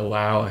world that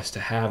allow us to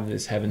have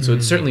this heaven. So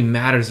it certainly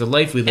matters the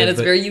life we live. And it's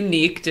but very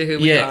unique to who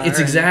we are. yeah, it's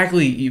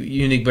exactly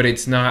unique, but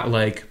it's not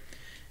like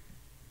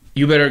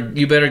you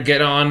better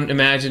get on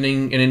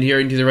imagining and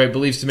adhering to the right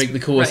beliefs to make the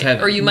coolest Right.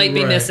 heaven. Or you might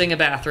be Right. missing a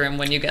bathroom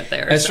when you get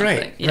there. Or That's something.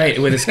 right, Yeah. right,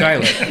 with a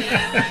skylight.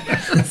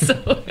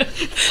 So,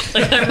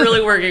 like, I'm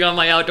really working on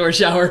my outdoor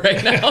shower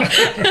right now.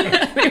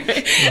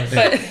 Anyway,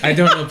 but I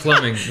don't know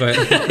plumbing, but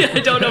I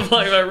don't know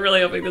plumbing, but I'm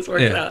really hoping this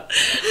works Yeah. out.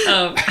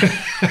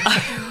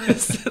 I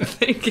was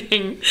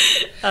thinking,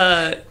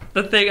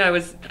 the thing I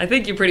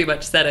think you pretty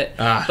much said it,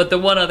 but the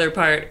one other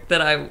part that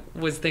I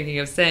was thinking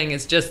of saying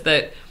is just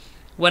that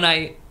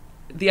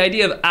the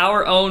idea of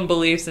our own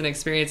beliefs and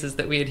experiences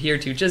that we adhere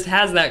to just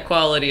has that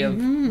quality of,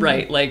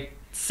 right, like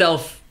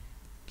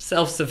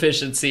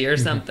self-sufficiency or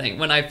something.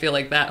 When I feel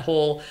like that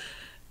whole,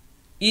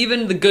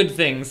 even the good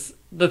things,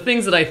 the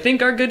things that I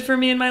think are good for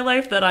me in my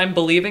life that I'm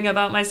believing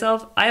about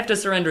myself, I have to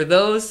surrender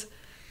those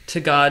to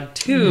God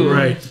too.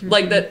 Right.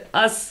 Like that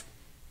us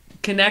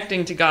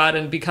connecting to God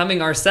and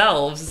becoming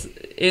ourselves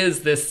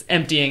is this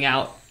emptying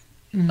out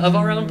of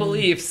our own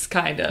beliefs,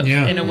 kind of,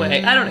 Yeah. in a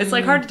way. It's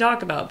like hard to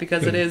talk about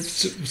because it is.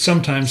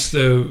 Sometimes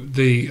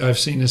the I've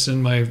seen this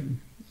in my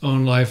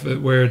own life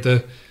where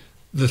the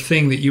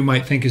thing that you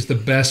might think is the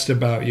best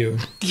about you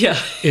Yeah.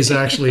 is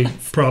actually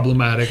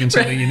problematic and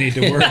something you need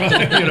to work on.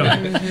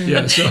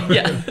 Yeah. So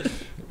Yeah.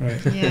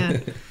 right. Yeah.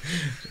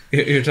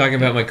 you're talking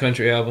about my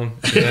country album.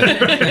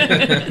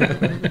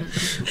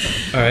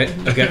 All right.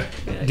 Okay.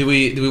 Do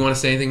we want to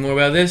say anything more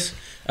about this?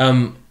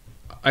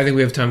 I think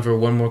we have time for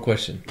one more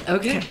question.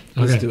 Okay.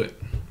 Let's Okay. do it.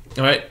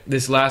 All right.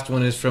 This last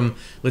one is from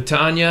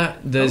Latanya.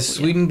 Does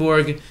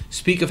Swedenborg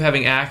speak of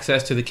having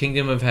access to the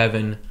kingdom of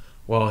heaven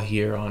while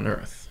here on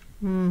earth?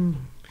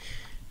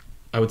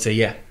 I would say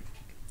yeah.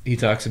 He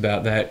talks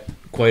about that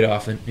quite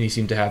often, and he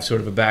seemed to have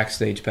sort of a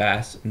backstage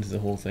pass into the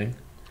whole thing,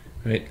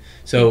 right?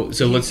 So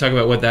let's talk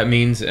about what that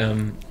means,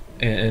 and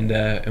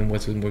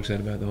what Swedenborg said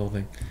about the whole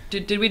thing.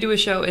 Did we do a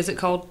show? Is it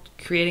called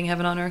Creating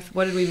Heaven on Earth?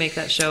 What did we make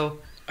that show?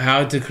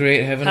 How to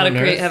create heaven How on to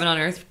create earth? heaven on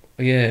earth.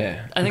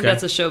 Yeah. I think okay.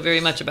 that's a show very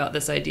much about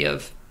this idea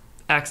of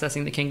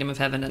accessing the kingdom of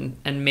heaven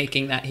and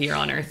making that here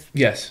on earth.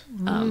 Yes.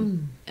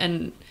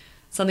 And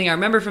something I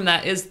remember from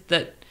that is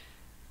that,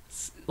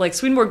 like,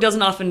 Swedenborg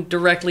doesn't often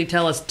directly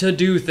tell us to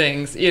do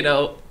things,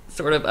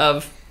 sort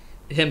of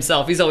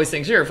himself. He's always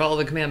saying, sure, follow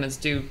the commandments,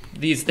 do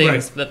these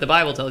things Right. that the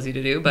Bible tells you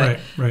to do. But,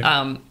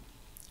 Right.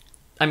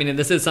 I mean, and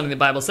this is something the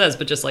Bible says,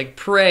 but just like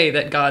pray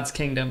that God's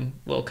kingdom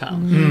will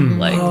come.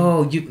 Like,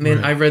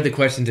 Right. I read the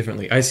question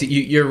differently. I see.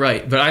 You're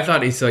right, but I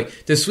thought it's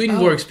like, does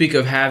Swedenborg speak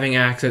of having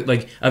access,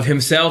 like of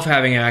himself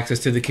having access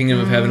to the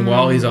kingdom of heaven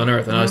while he's on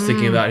earth? And I was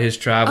thinking about his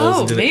travels.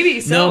 Oh, into maybe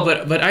so.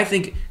 No, but I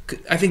think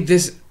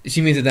this.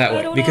 She means it that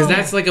way don't because know.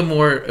 that's like a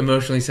more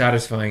emotionally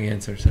satisfying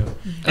answer. So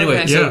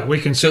anyway, Okay. Yeah,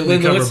 we can So certainly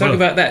Linda, let's cover talk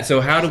both. about that.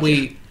 So how are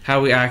we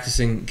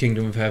accessing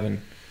kingdom of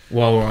heaven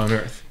while we're on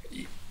earth?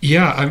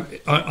 Yeah,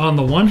 on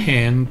the one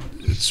hand,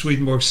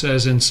 Swedenborg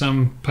says in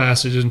some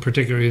passages, and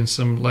particularly in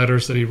some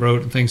letters that he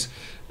wrote and things,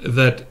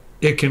 that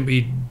it can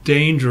be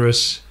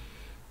dangerous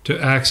to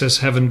access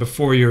heaven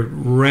before you're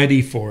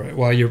ready for it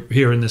while you're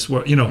here in this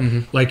world.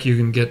 Like you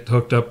can get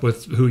hooked up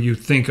with who you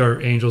think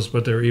are angels,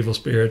 but they're evil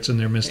spirits and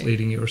they're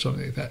misleading you or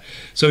something like that.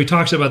 So he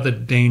talks about the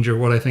danger,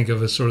 what I think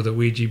of as sort of the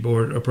Ouija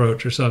board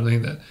approach or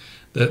something,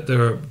 that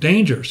there are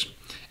dangers.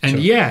 And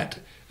yet,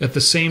 at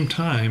the same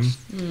time,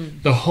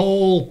 the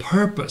whole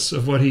purpose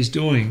of what he's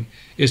doing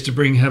is to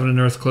bring heaven and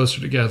earth closer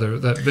together.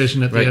 That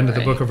vision at the end of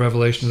the book of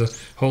Revelation, the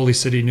holy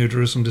city, New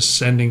Jerusalem,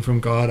 descending from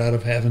God out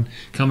of heaven,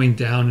 coming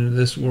down into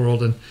this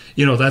world. And,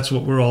 that's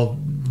what we're all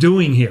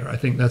doing here. I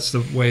think that's the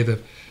way the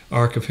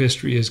arc of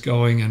history is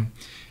going.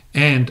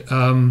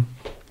 And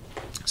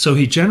so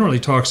he generally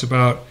talks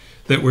about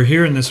that we're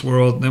here in this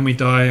world, and then we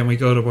die and we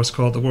go to what's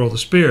called the world of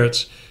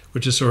spirits,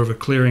 which is sort of a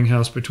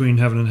clearinghouse between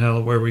heaven and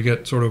hell where we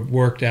get sort of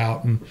worked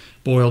out and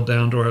boiled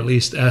down to our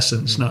least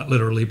essence, not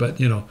literally, but,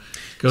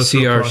 go See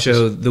through a our process.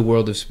 show, The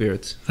World of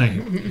Spirits. Thank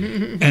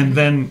you. And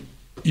then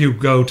you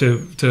go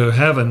to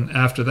heaven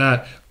after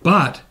that.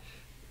 But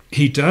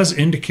he does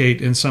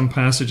indicate in some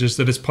passages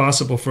that it's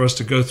possible for us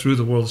to go through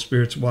the world of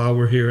spirits while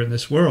we're here in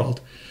this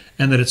world,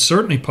 and that it's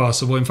certainly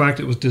possible. In fact,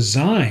 it was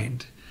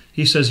designed.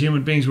 He says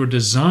human beings were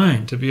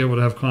designed to be able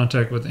to have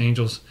contact with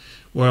angels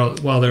while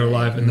they're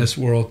alive in this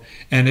world.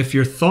 And if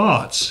your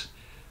thoughts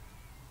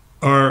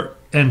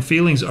and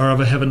feelings are of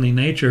a heavenly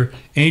nature,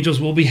 angels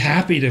will be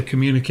happy to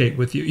communicate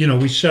with you.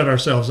 We shut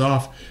ourselves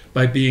off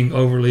by being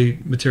overly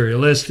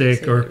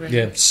materialistic or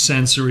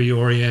sensory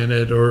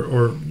oriented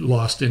or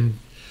lost in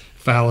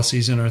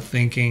fallacies in our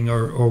thinking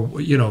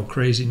or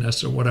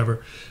craziness or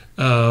whatever.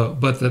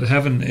 But that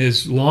heaven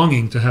is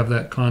longing to have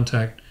that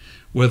contact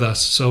with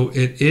us. So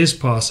it is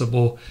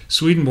possible.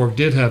 Swedenborg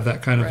did have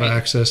that kind of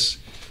access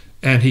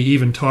And he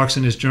even talks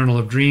in his Journal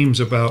of Dreams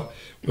about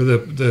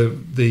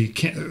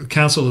the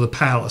council of the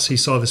palace. He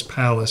saw this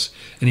palace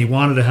and he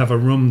wanted to have a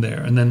room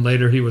there. And then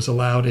later he was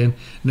allowed in.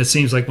 And it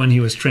seems like when he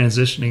was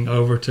transitioning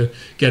over to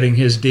getting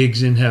his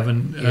digs in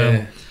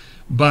heaven.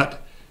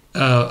 But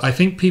I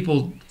think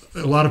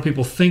a lot of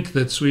people think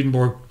that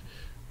Swedenborg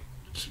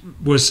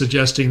was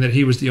suggesting that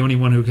he was the only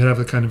one who could have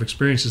the kind of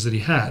experiences that he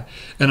had.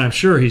 And I'm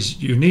sure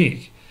he's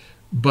unique.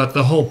 But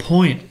the whole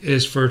point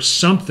is for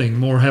something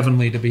more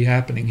heavenly to be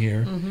happening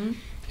here. Mm-hmm.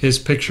 His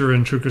picture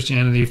in True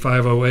Christianity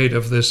 508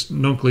 of this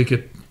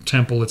Nunkliket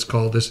temple, it's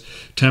called, this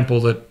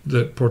temple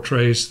that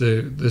portrays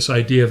this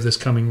idea of this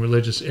coming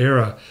religious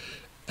era,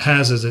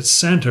 has as its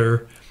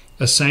center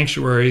a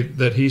sanctuary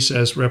that he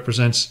says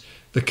represents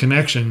the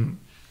connection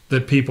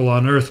that people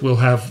on earth will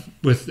have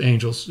with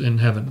angels in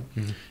heaven.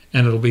 Mm-hmm.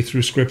 And it'll be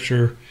through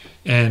Scripture.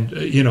 And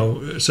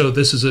so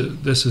this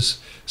is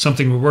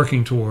something we're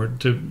working toward,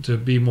 to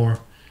be more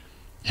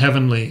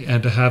heavenly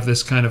and to have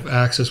this kind of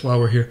access while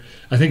we're here.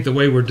 I think the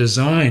way we're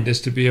designed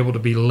is to be able to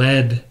be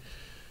led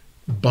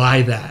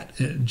by that.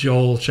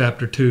 Joel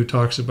chapter 2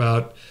 talks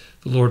about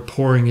the Lord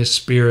pouring His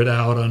Spirit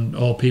out on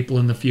all people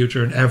in the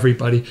future, and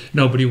everybody.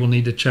 Nobody will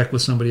need to check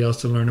with somebody else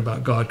to learn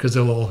about God, because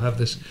they'll all have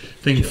this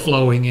thing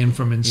flowing in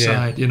from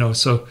inside.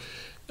 So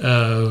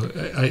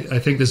I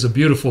think there's a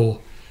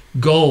beautiful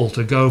goal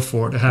to go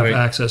for, to have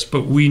access,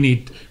 but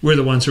we're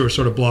the ones who are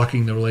sort of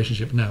blocking the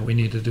relationship now. We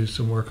need to do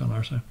some work on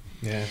our side.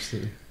 Yeah,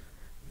 absolutely.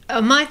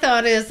 My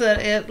thought is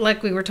that,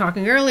 like we were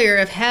talking earlier,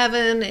 if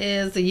heaven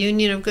is the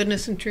union of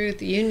goodness and truth,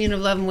 the union of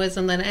love and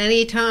wisdom, then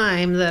any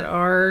time that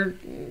our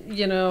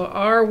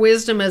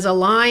wisdom is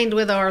aligned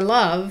with our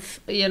love,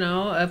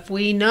 if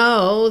we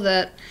know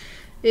that,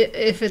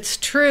 if it's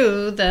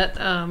true that,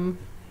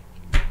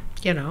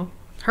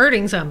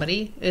 hurting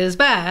somebody is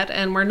bad,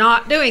 and we're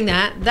not doing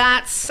that,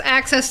 that's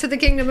access to the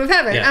kingdom of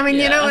heaven. Yeah.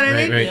 You know what I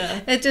mean? Right.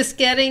 Yeah. It's just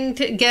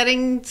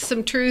getting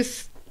some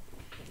truth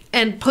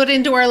and put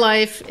into our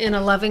life in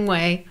a loving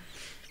way.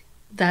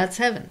 That's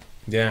heaven.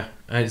 Yeah.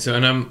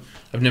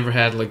 I've never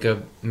had like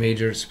a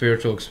major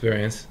spiritual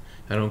experience.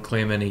 I don't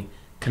claim any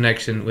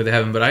connection with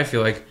heaven, but I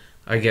feel like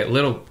I get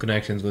little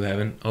connections with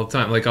heaven all the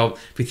time. Like I'll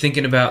be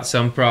thinking about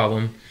some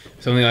problem,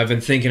 something I've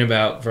been thinking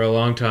about for a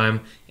long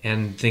time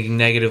and thinking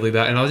negatively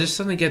about, and I'll just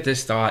suddenly get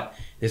this thought.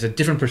 There's a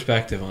different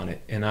perspective on it,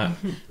 and I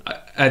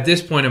at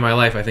this point in my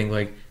life, I think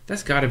like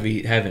that's got to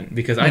be heaven,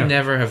 because I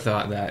never have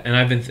thought that, and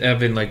I've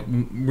been like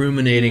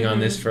ruminating on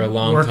this for a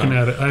long time. Working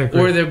at it, I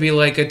agree. Or there'd be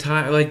like a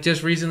time, like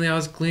just recently, I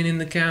was cleaning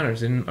the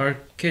counters in our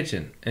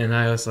kitchen, and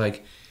I was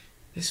like,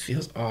 this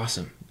feels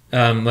awesome.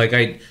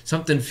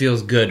 Something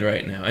feels good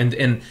right now,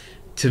 and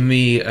to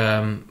me,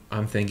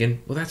 I'm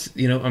thinking, well, that's,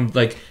 I'm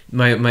like,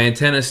 my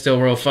antenna's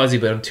still real fuzzy,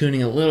 but I'm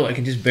tuning a little. I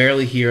can just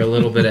barely hear a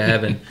little bit of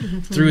heaven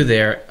through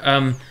there.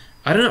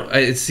 I don't know.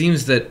 It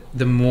seems that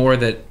the more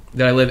that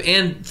I live,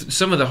 and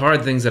some of the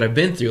hard things that I've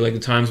been through, like the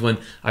times when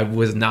I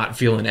was not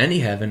feeling any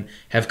heaven,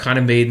 have kind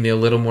of made me a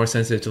little more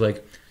sensitive to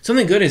like,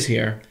 something good is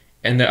here.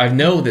 And I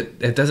know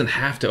that it doesn't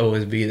have to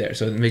always be there.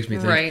 So it makes me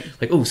think,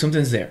 like, oh,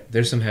 something's there.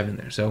 There's some heaven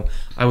there. So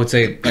I would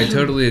say I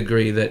totally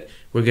agree that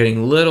we're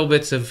getting little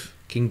bits of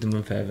kingdom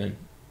of heaven.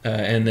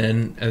 And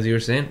then, as you were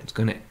saying, it's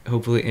going to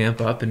hopefully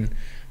amp up and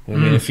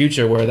in a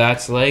future where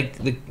that's like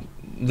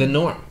the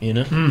norm,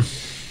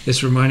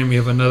 It's reminding me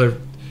of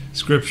another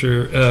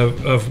scripture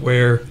of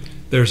where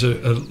there's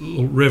a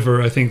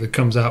river, I think, that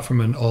comes out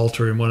from an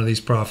altar in one of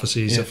these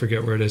prophecies. I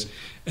forget where it is.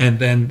 And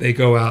then they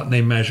go out and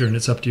they measure, and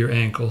it's up to your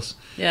ankles.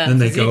 Yeah, then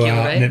they Ezekiel, go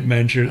out right? and it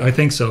measures. I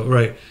think so,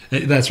 right?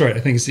 That's right. I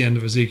think it's the end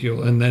of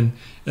Ezekiel. And then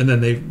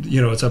they,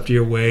 it's up to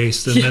your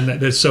waist, and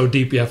then it's so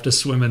deep you have to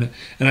swim in it.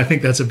 And I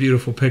think that's a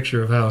beautiful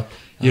picture of how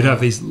you'd have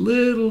these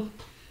little.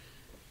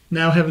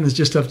 Now heaven is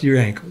just up to your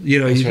ankle.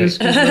 Just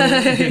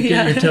get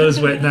your toes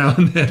wet now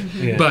and then.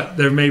 Yeah. But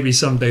there may be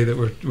some day that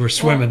we're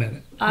swimming in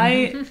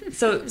it.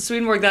 So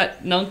Swedenborg,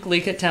 that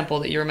Nunkliket temple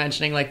that you were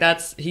mentioning, like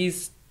he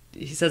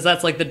says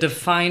that's like the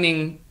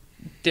defining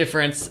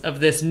difference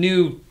of this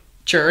new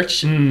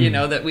church,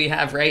 that we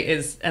have, right?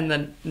 And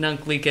then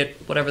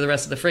Nunkliket, whatever the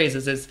rest of the phrase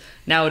is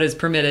now it is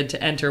permitted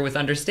to enter with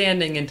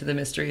understanding into the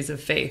mysteries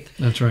of faith.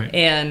 That's right.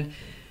 And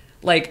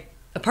like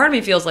a part of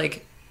me feels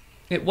like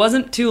it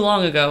wasn't too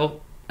long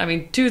ago,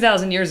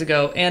 2,000 years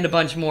ago and a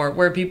bunch more,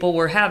 where people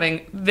were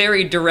having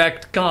very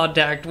direct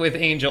contact with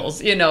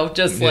angels,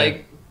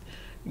 like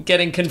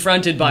getting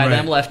confronted by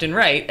them left and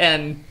right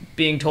and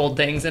being told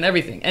things and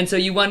everything. And so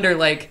you wonder,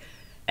 like,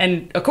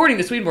 and according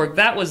to Swedenborg,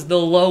 that was the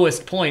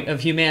lowest point of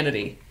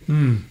humanity.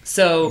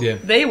 So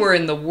they were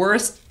in the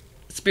worst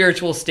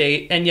spiritual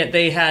state, and yet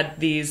they had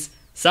these,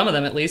 some of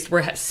them at least,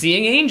 were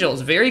seeing angels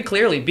very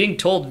clearly, being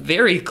told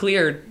very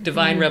clear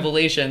divine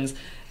revelations,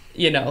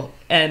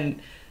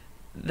 and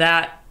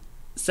that.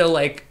 So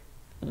like,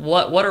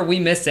 what are we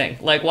missing?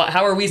 Like,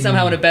 how are we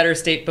somehow in a better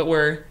state?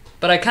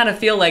 But I kind of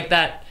feel like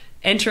that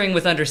entering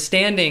with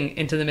understanding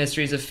into the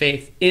mysteries of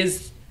faith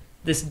is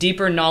this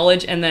deeper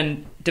knowledge, and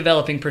then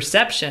developing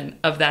perception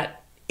of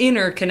that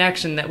inner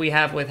connection that we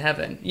have with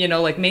heaven.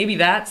 Like maybe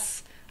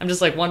that's I'm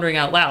just like wondering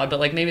out loud, but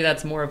like maybe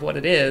that's more of what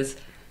it is.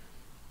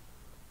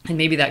 And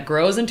maybe that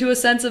grows into a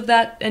sense of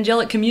that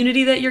angelic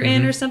community that you're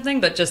in or something,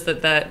 but just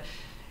that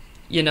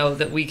you know,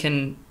 that we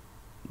can,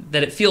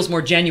 that it feels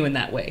more genuine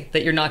that way,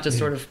 that you're not just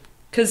sort of,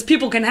 because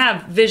people can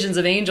have visions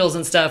of angels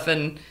and stuff,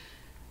 and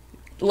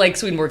like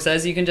Swedenborg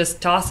says, you can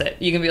just toss it.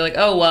 You can be like,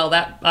 oh, well,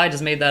 that I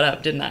just made that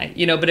up, didn't I?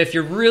 You know, but if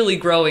you're really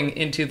growing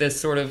into this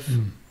sort of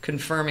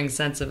confirming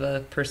sense of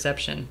a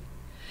perception.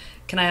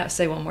 Can I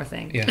say one more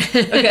thing? Yeah.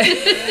 Okay.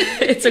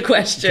 It's a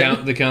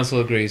question. The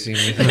council agrees.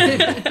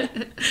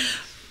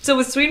 So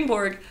with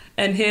Swedenborg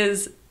and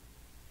his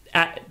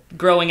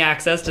growing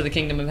access to the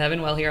kingdom of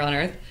heaven while here on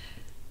earth,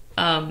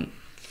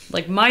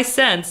 like my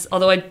sense,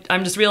 although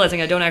I'm just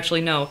realizing I don't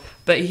actually know,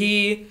 but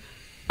he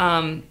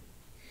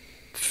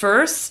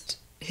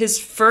his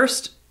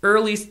first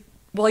early,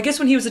 well, I guess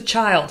when he was a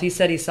child, he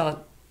said he saw,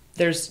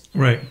 there's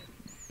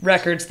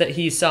records that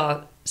he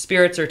saw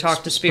spirits or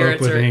talked to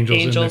spirits or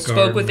angels,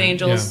 spoke with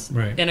angels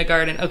in a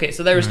garden. Okay,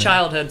 so there was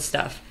childhood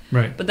stuff.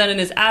 Right. But then in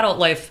his adult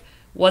life,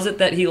 was it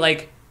that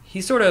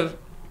he sort of,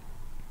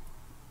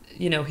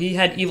 you know, he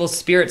had evil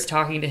spirits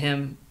talking to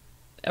him,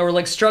 or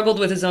like struggled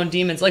with his own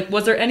demons? Like,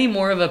 was there any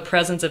more of a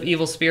presence of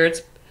evil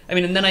spirits? I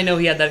mean, and then I know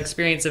he had that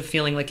experience of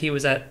feeling like he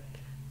was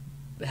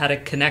had a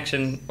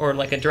connection or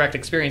like a direct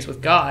experience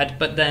with God,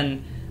 but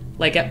then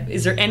like,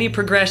 is there any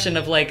progression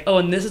of like, oh,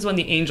 and this is when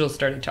the angels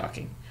started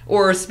talking?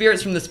 Or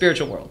spirits from the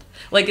spiritual world?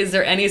 Like, is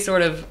there any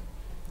sort of...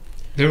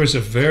 There was a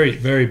very,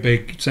 very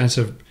big sense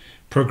of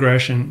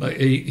progression. Like,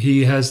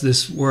 he has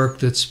this work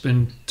that's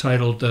been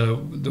titled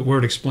The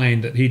Word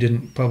Explained, that he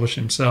didn't publish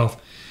himself,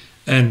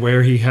 and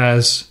where he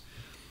has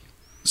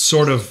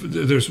sort of...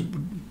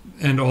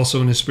 And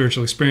also in his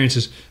spiritual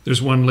experiences,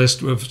 there's one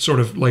list of sort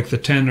of like the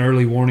 10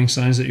 early warning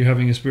signs that you're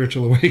having a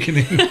spiritual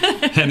awakening.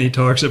 And he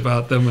talks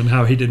about them and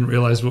how he didn't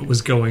realize what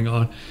was going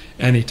on.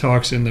 And he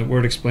talks in The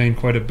Word Explained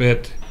quite a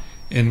bit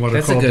in what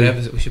That's are called... a good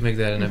episode. We should make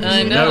that an episode.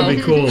 I know. That would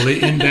be cool.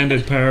 The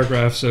indented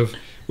paragraphs of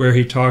where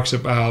he talks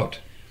about,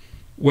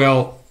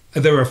 well,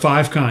 there are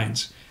 5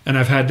 kinds. And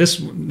I've had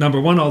this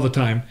number 1 all the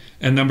time,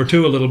 and number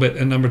 2 a little bit,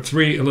 and number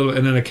 3 a little,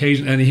 and then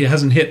occasionally, and he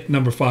hasn't hit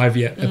number 5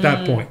 yet at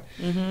that point.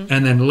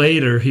 And then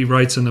later he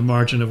writes in the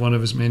margin of one of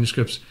his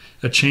manuscripts,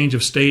 a change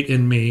of state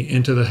in me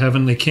into the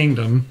heavenly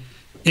kingdom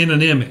in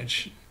an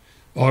image,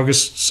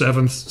 August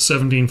 7th,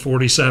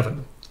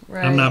 1747.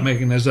 Right. I'm not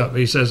making this up.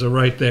 He says it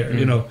right there,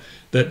 you know,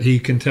 that he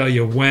can tell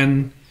you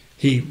when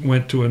he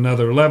went to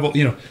another level,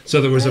 you know.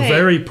 So there was a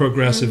very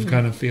progressive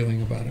kind of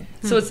feeling about it.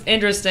 So it's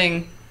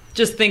interesting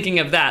just thinking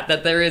of that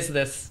there is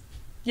this,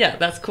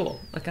 that's cool,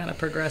 a kind of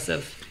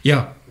progressive.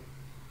 Yeah.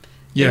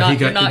 Yeah, he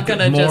got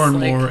more and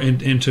more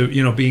into,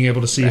 you know, being able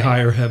to see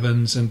higher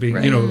heavens and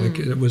being, you know, like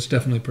it was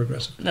definitely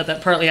progressive.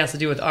 That partly has to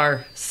do with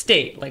our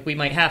state. Like we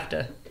might have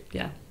to,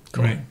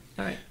 cool. Right.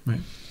 All right.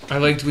 I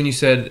liked when you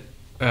said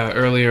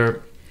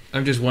earlier,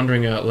 I'm just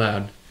wondering out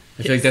loud.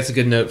 I feel like that's a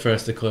good note for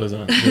us to close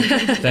on.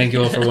 Thank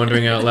you all for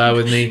wondering out loud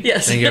with me.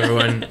 Yes. Thank you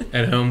everyone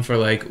at home for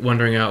like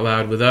wondering out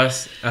loud with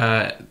us.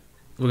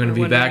 We're going to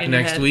be back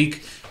next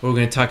week. We're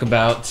going to talk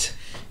about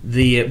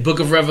the Book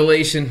of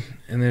Revelation,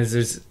 and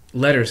there's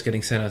letters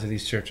getting sent out to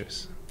these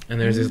churches. And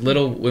there's this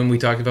little, when we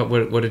talked about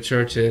what a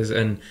church is,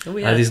 and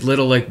these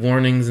little like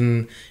warnings,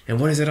 and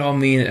what does it all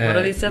mean? What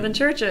are these 7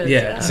 churches?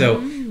 So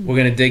we're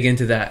going to dig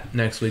into that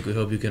next week. We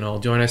hope you can all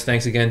join us.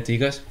 Thanks again to you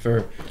guys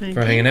for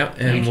hanging out.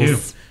 And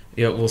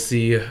we'll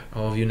see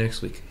all of you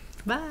next week.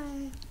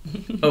 Bye.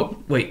 Oh,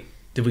 wait.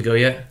 Did we go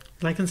yet?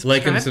 Like and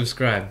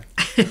subscribe.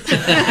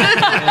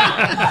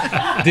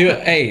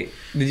 Hey,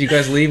 did you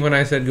guys leave when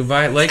I said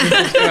goodbye? Like and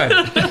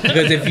subscribe.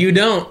 Because if you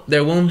don't,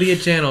 there won't be a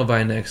channel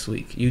by next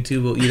week.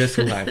 YouTube will eat us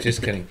alive.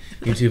 Just kidding.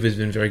 YouTube has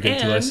been very good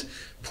to us.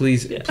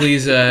 Please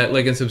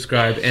like and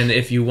subscribe. And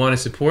if you want to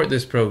support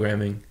this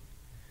programming,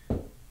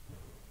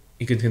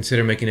 you can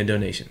consider making a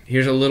donation.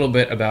 Here's a little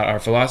bit about our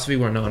philosophy.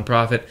 We're a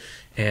nonprofit,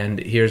 and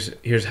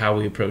here's how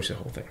we approach the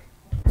whole thing.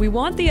 We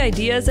want the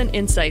ideas and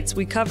insights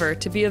we cover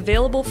to be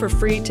available for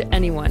free to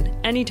anyone,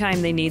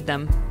 anytime they need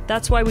them.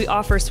 That's why we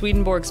offer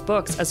Swedenborg's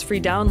books as free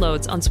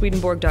downloads on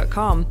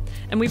Swedenborg.com,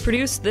 and we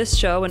produce this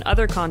show and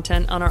other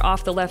content on our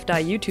Off the Left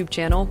Eye YouTube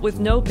channel with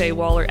no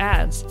paywall or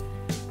ads.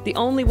 The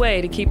only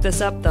way to keep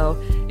this up,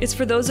 though, is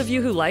for those of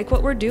you who like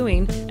what we're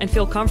doing and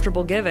feel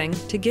comfortable giving,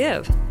 to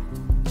give.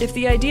 If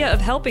the idea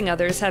of helping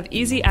others have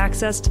easy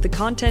access to the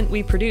content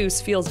we produce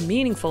feels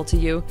meaningful to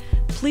you,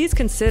 please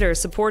consider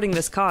supporting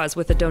this cause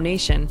with a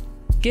donation.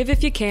 Give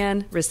if you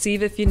can,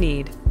 receive if you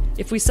need.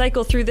 If we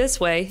cycle through this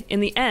way, in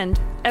the end,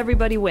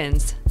 everybody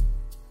wins.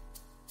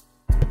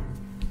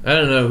 I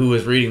don't know who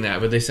was reading that,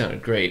 but they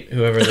sounded great,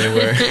 whoever they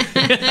were.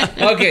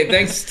 Okay,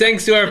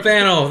 thanks to our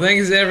panel.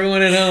 Thanks to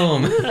everyone at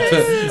home.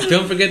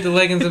 Don't forget to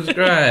like and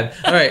subscribe.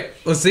 All right,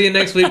 we'll see you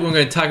next week when we're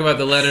going to talk about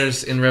the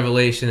letters in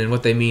Revelation and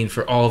what they mean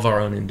for all of our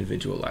own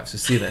individual lives. So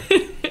see you then.